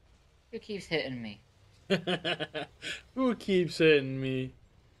 Who keeps hitting me? Who keeps hitting me?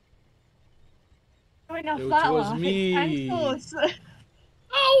 Going off It that was laugh, it's me. Tankz0rz.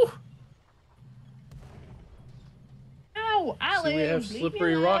 Oh! Ow, Alu! So we have leave me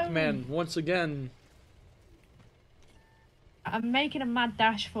Slippery Rock alone. Man once again. I'm making a mad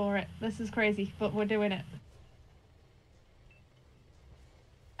dash for it. This is crazy, but we're doing it.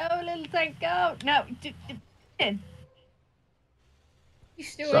 Oh, little tank, go! No, in. You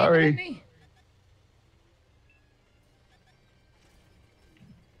still Sorry. aiming at me?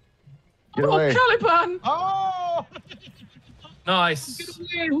 Get Oh, away. Caliban! Oh! Nice. Get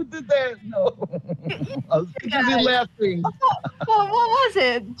away. Who did that? No. I was too busy laughing. What was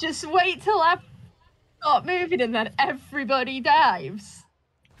it? Just wait till I start moving and then everybody dives.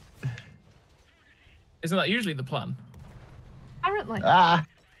 Isn't that usually the plan? Apparently. Ah.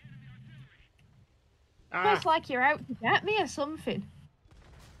 Feels like you're out to get me or something.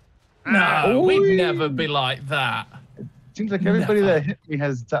 No, Oi. we'd never be like that. Seems like everybody Never. that hit me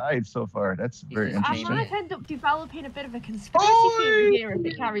has died so far. That's very is I interesting. might end up developing a bit of a conspiracy theory here if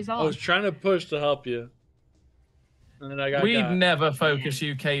it carries I on. was trying to push to help you. And then I got We'd got. never focus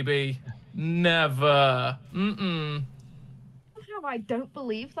you, KB. Never. Mm-mm. Somehow I don't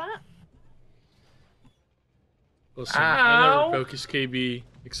believe that. Listen, I Ow. never focused KB,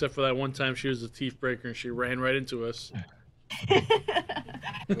 except for that one time she was a teeth breaker and she ran right into us.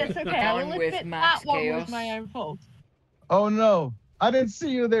 It's okay, I On will with admit Max that one was Chaos. my own fault. Oh no. I didn't see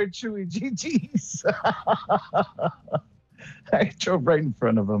you there, Chewy. GG's. I drove right in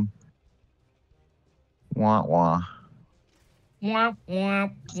front of him. Wah wah. Wah, wah,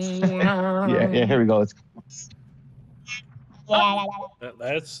 Yeah, here we go. Let's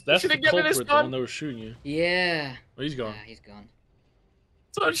That's the Should've given us culprit, the one. one that was shooting you. Yeah. Oh, he's gone. He's gone.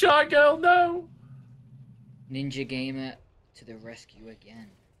 Sunshine Girl, no! Ninja Gamer to the rescue again.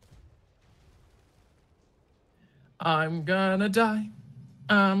 I'm gonna die.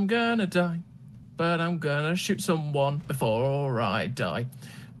 I'm gonna die. But I'm gonna shoot someone before I die.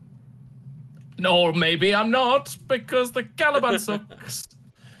 Or maybe I'm not, because the Caliban sucks.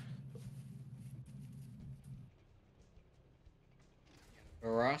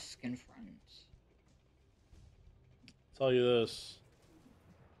 Ross confronts. Tell you this.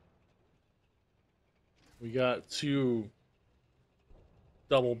 We got 2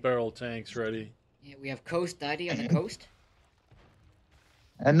 double-barrel tanks ready. Yeah, we have Coast Daddy on the coast.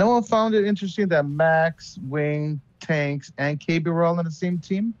 And no one found it interesting that Max, Wing, Tanks, and KB were all on the same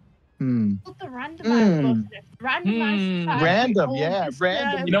team? Put the randomized randomized Random, yeah,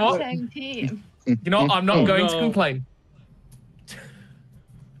 random. You know what? same team. You know what? I'm not Oh, going no. to complain.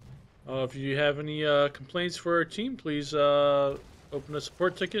 If you have any complaints for our team, please open a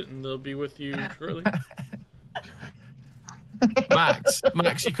support ticket, and they'll be with you shortly. Max,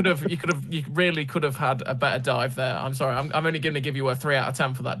 you really could have had a better dive there. I'm sorry. I'm only going to give you a 3 out of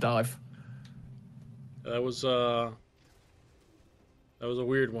 10 for that dive. That was a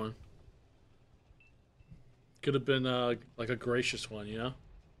weird one. Could have been like a gracious one, you know?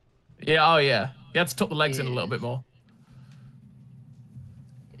 Yeah, oh yeah. You had to tuck the legs in a little bit more.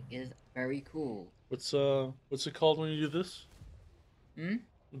 It is very cool. What's it called when you do this? Hmm?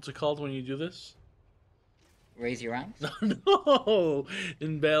 What's it called when you do this? Raise your arms. No,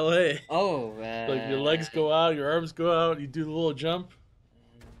 in ballet. Oh, Like your legs go out, your arms go out, you do the little jump.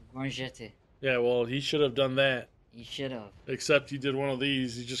 Rangete. Yeah, well, he should have done that. You should have. Except you did one of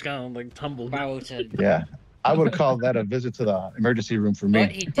these. You just kind of like tumbled. Barrelton. Yeah. I would call that a visit to the emergency room for But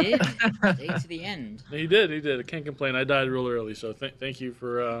me. he did. Stay to the end. He did. I can't complain. I died real early, so thank you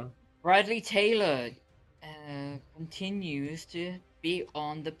for. Bradley Taylor continues to be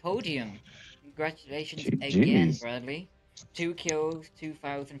on the podium. Congratulations again, Jeez. Bradley. 2 kills,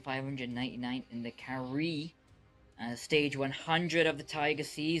 2,599 in the carry. Stage 100 of the Tiger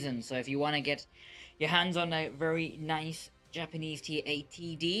season. So if you want to get your hands on a very nice Japanese tier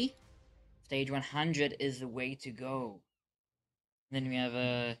ATD, stage 100 is the way to go. Then we have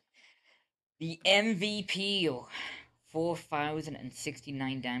the MVP,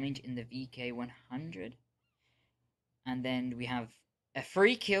 4,069 damage in the VK 100. And then we have a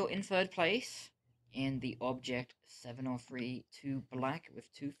free kill in 3rd place in the Object 703 to Black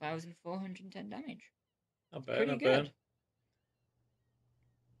with 2,410 damage. Not bad. Pretty Not good. bad.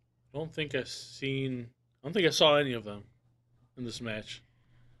 I don't think I saw any of them in this match.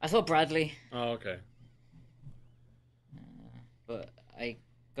 I saw Bradley, Oh, okay. but I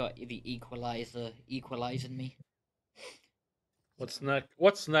got the equalizer equalizing me.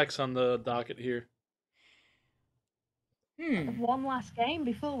 What's next on the docket here? One last game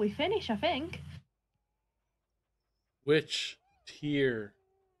before we finish, I think. Which tier?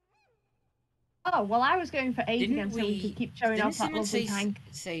 Oh, well, I was going for 8 Didn't again so we could keep showing didn't off that someone lovely tank.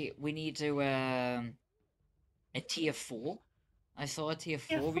 say we need to a tier 4? I saw a tier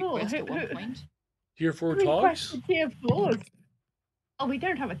 4 Tier 4? request at Who- one who- point. Tier 4 Who togs? requested tier 4s? Oh, we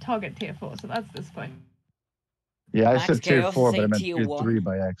don't have a tog at tier 4, so that's disappointing. Yeah, I Max said tier Chaos 4, say but I meant tier tier 1. 3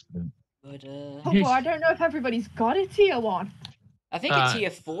 by accident. But Oh, well, I don't know if everybody's got a tier 1. I think a tier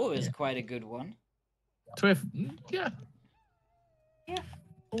 4 is quite a good one. Twiff, yeah.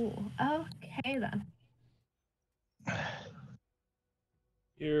 Oh, okay then.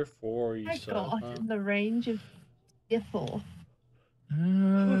 Tier 4, you I said. got Huh? in the range of tier 4.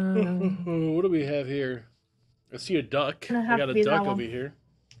 What do we have here? I see a duck. Gonna I have got to a be that duck one. over here.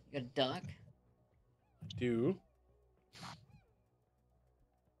 You got Duck. Do.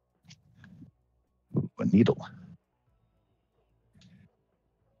 Ooh, a needle.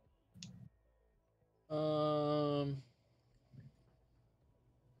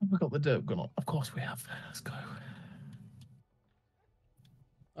 Have we got the dirt gun on? Of course we have. Let's go.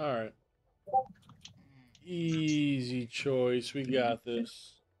 All right. Easy choice. We got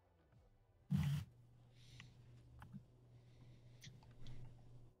this.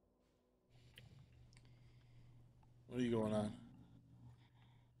 What are you going on?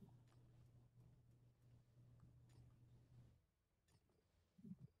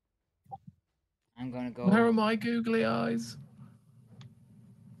 I'm gonna go Where are my googly eyes?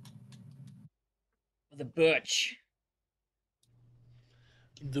 for the Birch.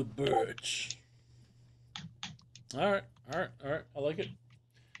 The birch. All right. I like it.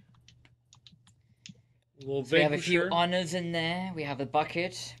 A little So we have a few vanquisher. honors in there. We have a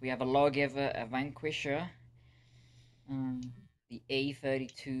bucket. We have a lawgiver, a vanquisher. The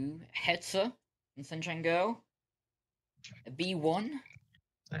A32 Hetzer in Sunshine Girl. A B1.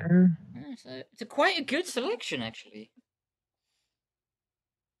 There. Yeah, it's a quite a good selection, actually.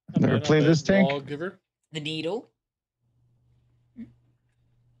 Never played this tank. Lawgiver. The needle.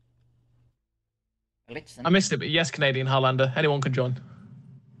 Blitzen. I missed it, but yes, Canadian Highlander. Anyone can join.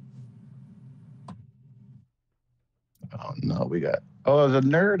 Oh no, we got there's a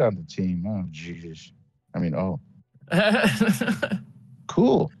nerd on the team. Oh Jesus. I mean,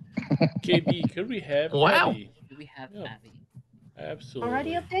 cool. KB, could we have Wow. Abby? Do we have Yeah. Abby? Absolutely.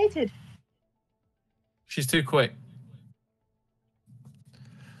 Already updated. She's too quick.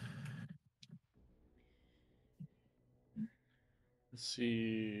 Let's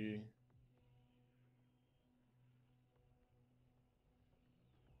see.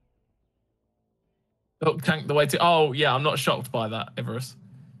 Oh, tank the way to. Oh, yeah, I'm not shocked by that, Everest.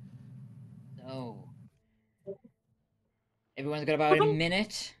 So, everyone's got about a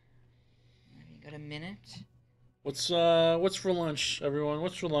minute. You got a minute. What's for lunch, everyone?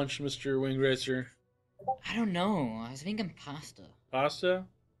 What's for lunch, Mr. WingedRacer? I don't know. I was thinking pasta. Pasta?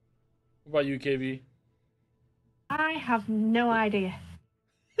 What about you, KB? I have no idea.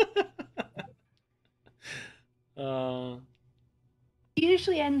 It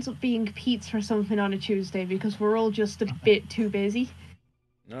usually ends up being pizza or something on a Tuesday because we're all just a bit too busy.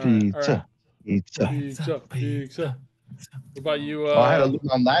 Pizza. Pizza. Pizza. What about you? I had a look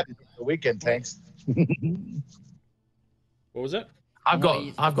on that the weekend, Tanks. What was it? I've got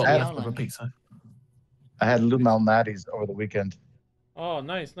Ireland. leftover pizza. I had Lou Malnati's over the weekend. Oh,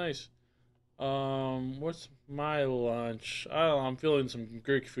 nice. What's my lunch? I don't know, I'm feeling some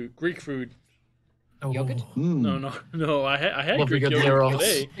Greek food. Oh. Yogurt? No. I had Lovely Greek good yogurt gyros.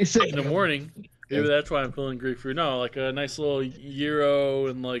 today in the morning. Maybe that's why I'm feeling Greek food. No, like a nice little gyro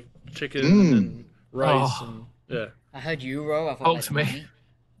and like chicken and rice and yeah. I heard euro. I thought Talk like to me. money.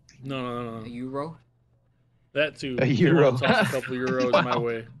 No. A euro? That too. A euro. Toss a couple euros my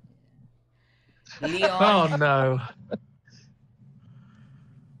way. Leon. Oh, no.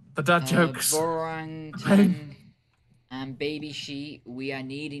 The dad jokes. Borangtan and Baby She, we are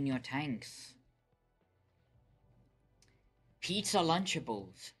needing your tanks. Pizza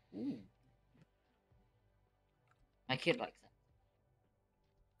Lunchables. Ooh. My kid likes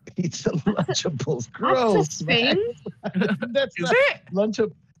that. Pizza Lunchables. That's a Gross. man. thing. That's Is not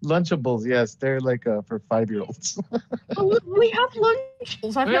it? Lunchables. Yes, they're like for 5-year-olds. Oh, we have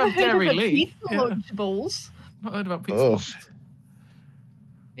Lunchables. I've We never have heard of Dairy a Lee. pizza Yeah. Lunchables. Not heard about pizza. Oh.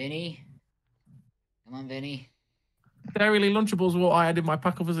 Vinny. Come on, Vinny. Dairy Lee Lunchables were what I had in my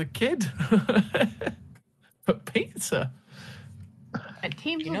pack of as a kid. But pizza?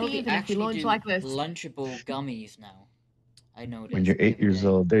 Teams You will know be they even if you actually lunch do like this. Lunchable gummies now. I noticed. When you're the 8 other years day.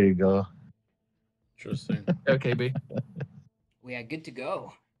 old, there you go. Interesting. Okay, B. We are good to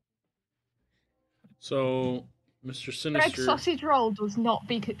go. So, Mr. Greg's Sinister. sausage roll does not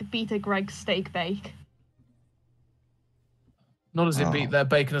beat a Greg's steak bake. Not as it Oh. beat their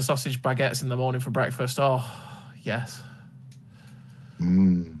bacon and sausage baguettes in the morning for breakfast. Oh, yes.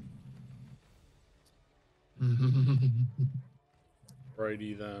 Mm.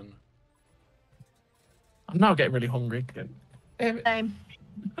 Righty then. I'm now getting really hungry. Same.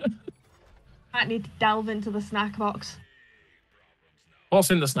 Might need to delve into the snack box.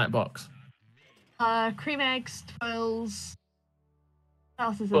 What's in the snack box? Cream eggs, twirls. What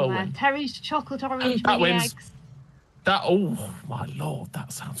else is in Well, there? win. Terry's chocolate orange That mini wins. eggs. That, oh my lord,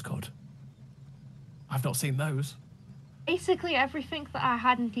 that sounds good. I've not seen those. Basically everything that I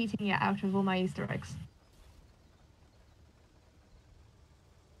hadn't eaten yet out of all my Easter eggs.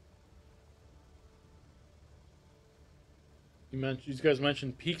 You guys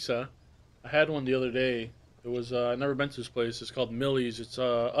mentioned pizza. I had one the other day. It was I never been to this place. It's called Millie's. It's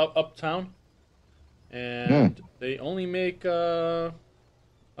uptown, and they only make a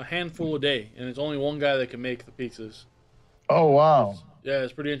handful a day, and it's only one guy that can make the pizzas. Oh wow. Yeah,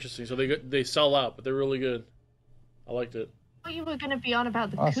 it's pretty interesting. So they sell out, but they're really good. I liked it. I thought you were going to be on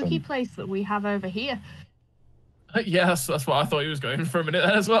about the Awesome. cookie place that we have over here. Yes, that's what I thought he was going for a minute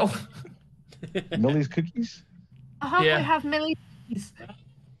there as well. Millie's cookies? We have Millie's.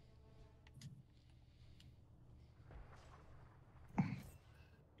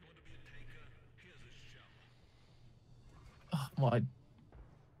 Oh, my. All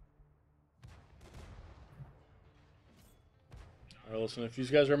right, listen. If you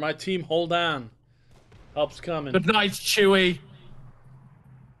guys are my team, hold on. Help's coming. Good night, Chewie.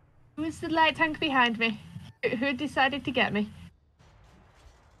 Who is the light tank behind me? Who decided to get me?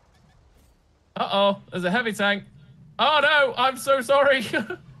 Uh-oh, there's a heavy tank. Oh, no, I'm so sorry.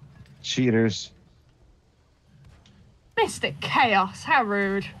 Cheaters. Mr. Chaos, how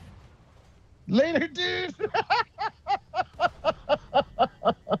rude. Later, dude.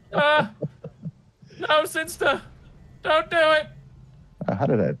 No, Sinster. Don't do it. How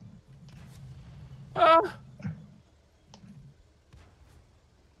did I?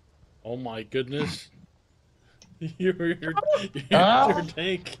 Oh my goodness. You're Ah! your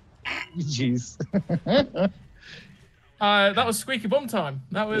tank. Jeez. That was squeaky bum time.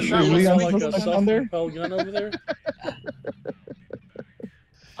 That was. Is That was Leon like a supposed to come there? self-propelled gun over there.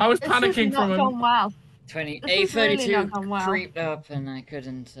 I was It's just panicking not from him. gone well. 20 This is really A32 not gone well. creeped up and I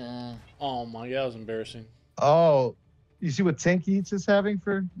couldn't. Oh my god, that was embarrassing. Oh, you see what Tankz0rz is having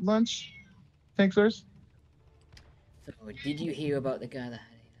for lunch? Tankz0rz? So, did you hear about the guy that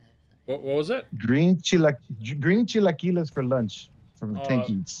had it? What was that? Green chilaquiles for lunch from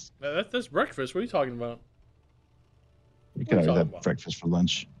Tankz0rz. That's breakfast. What are you talking about? You What can are you always talking have about? breakfast for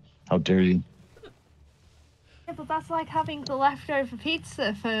lunch. How dare you? Yeah, but that's like having the leftover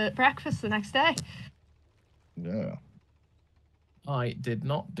pizza for breakfast the next day. Yeah. I did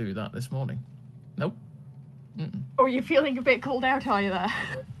not do that this morning. Nope. Mm-mm. Or you're feeling a bit cold out, are you there?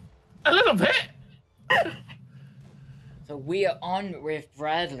 A little bit. So we are on with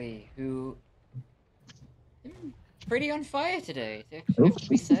Bradley, who is pretty on fire today. That's what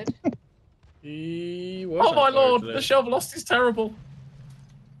we said. He was Oh on my fire lord, today. the shelf lost is terrible.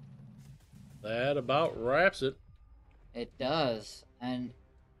 That about wraps it. It does, and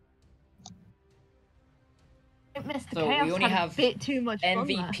Mr. So we Chaos only had have a bit too much fun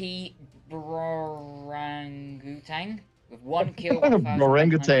there. MVP Brorangutang with 1 kill, Orangutan.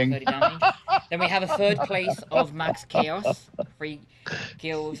 1,130 damage. Then we have a third place of Max Chaos, 3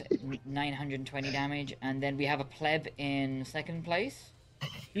 kills, 920 damage, and then we have a pleb in second place.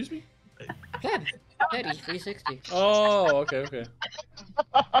 Excuse me? Pleb, 360. Oh, okay.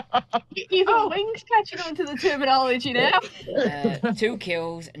 Even Wings catching on to the terminology now. 2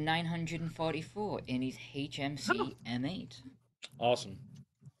 kills, 944 in his HMC M8. Awesome.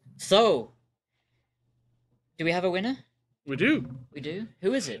 So, do we have a winner? We do. We do.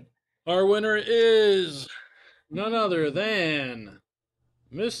 Who is it? Our winner is none other than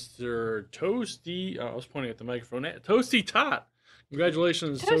Mr. Toasty. I was pointing at the microphone. Toasty Tot.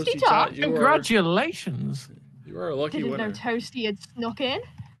 Congratulations, Toasty Toasty Tot. Tot. Congratulations. You are a lucky Didn't winner. know Toasty had snuck in.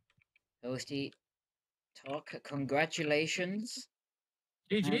 Toasty Talk, congratulations.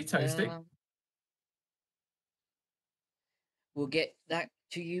 GG, And, Toasty. we'll get that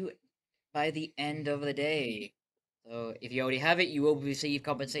to you by the end of the day. So if you already have it, you will receive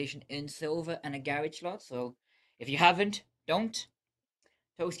compensation in silver and a garage slot. So if you haven't, don't.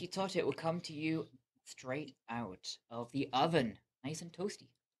 Toasty Tot, it will come to you straight out of the oven. Nice and toasty.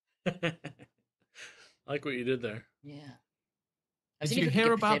 I like what you did there. Yeah. I've Did seen you if we can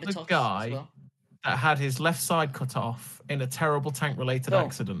hear get about potato the tots as guy well. that had his left side cut off in a terrible tank-related So,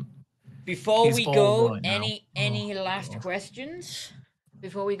 accident? Before He's we all go, right now. any Oh, last God. questions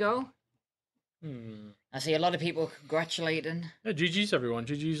before we go? I see a lot of people congratulating. Yeah, GG's everyone.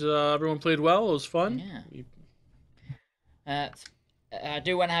 GG's everyone played well. It was fun. Yeah. We- I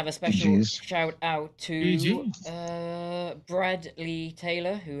do want to have a special GG's. shout out to GG's. Bradley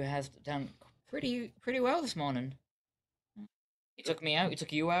Taylor, who has done pretty well this morning. He took me out. He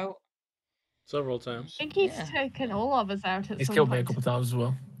took you out. several times. I think he's Yeah. taken all of us out at He's some killed me a point. couple of times as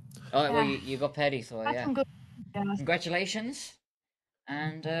well. Oh, well, Yeah. you got petty, so That's yeah. some good. Yeah. Congratulations,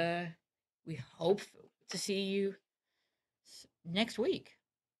 and we hope to see you next week.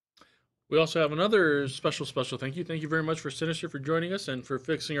 We also have another special thank you. Thank you very much for Sinister for joining us and for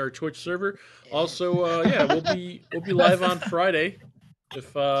fixing our Twitch server. Also, yeah, we'll be live on Friday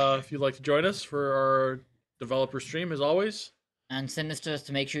if you'd like to join us for our developer stream as always. And Sinister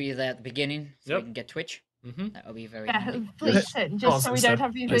to make sure you're there at the beginning so Yep. we can get Twitch. Mm-hmm. That would be very Yeah, handy. please sit, just so we Awesome, don't sir.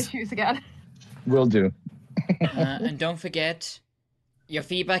 have these Please. issues again. Will do. And don't forget, your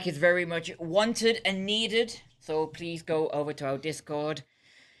feedback is very much wanted and needed. So please go over to our Discord.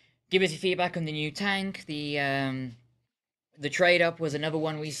 Give us your feedback on the new tank. The trade up was another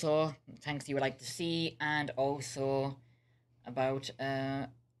one we saw. Tanks you would like to see, and also about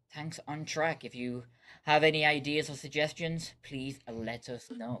tanks on track. If you have any ideas or suggestions, please let us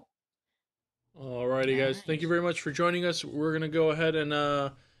know. Alrighty, guys. Thank you very much for joining us. We're gonna go ahead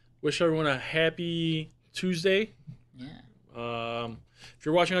and wish everyone a happy Tuesday. Yeah. If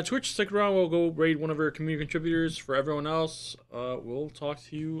you're watching on Twitch, stick around. We'll go raid one of our community contributors. For everyone else, we'll talk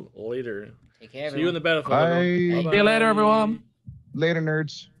to you later. Take care, See you in everyone. the battlefield. Bye. everyone. See you later, everyone. Later,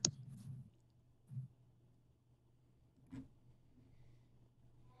 nerds.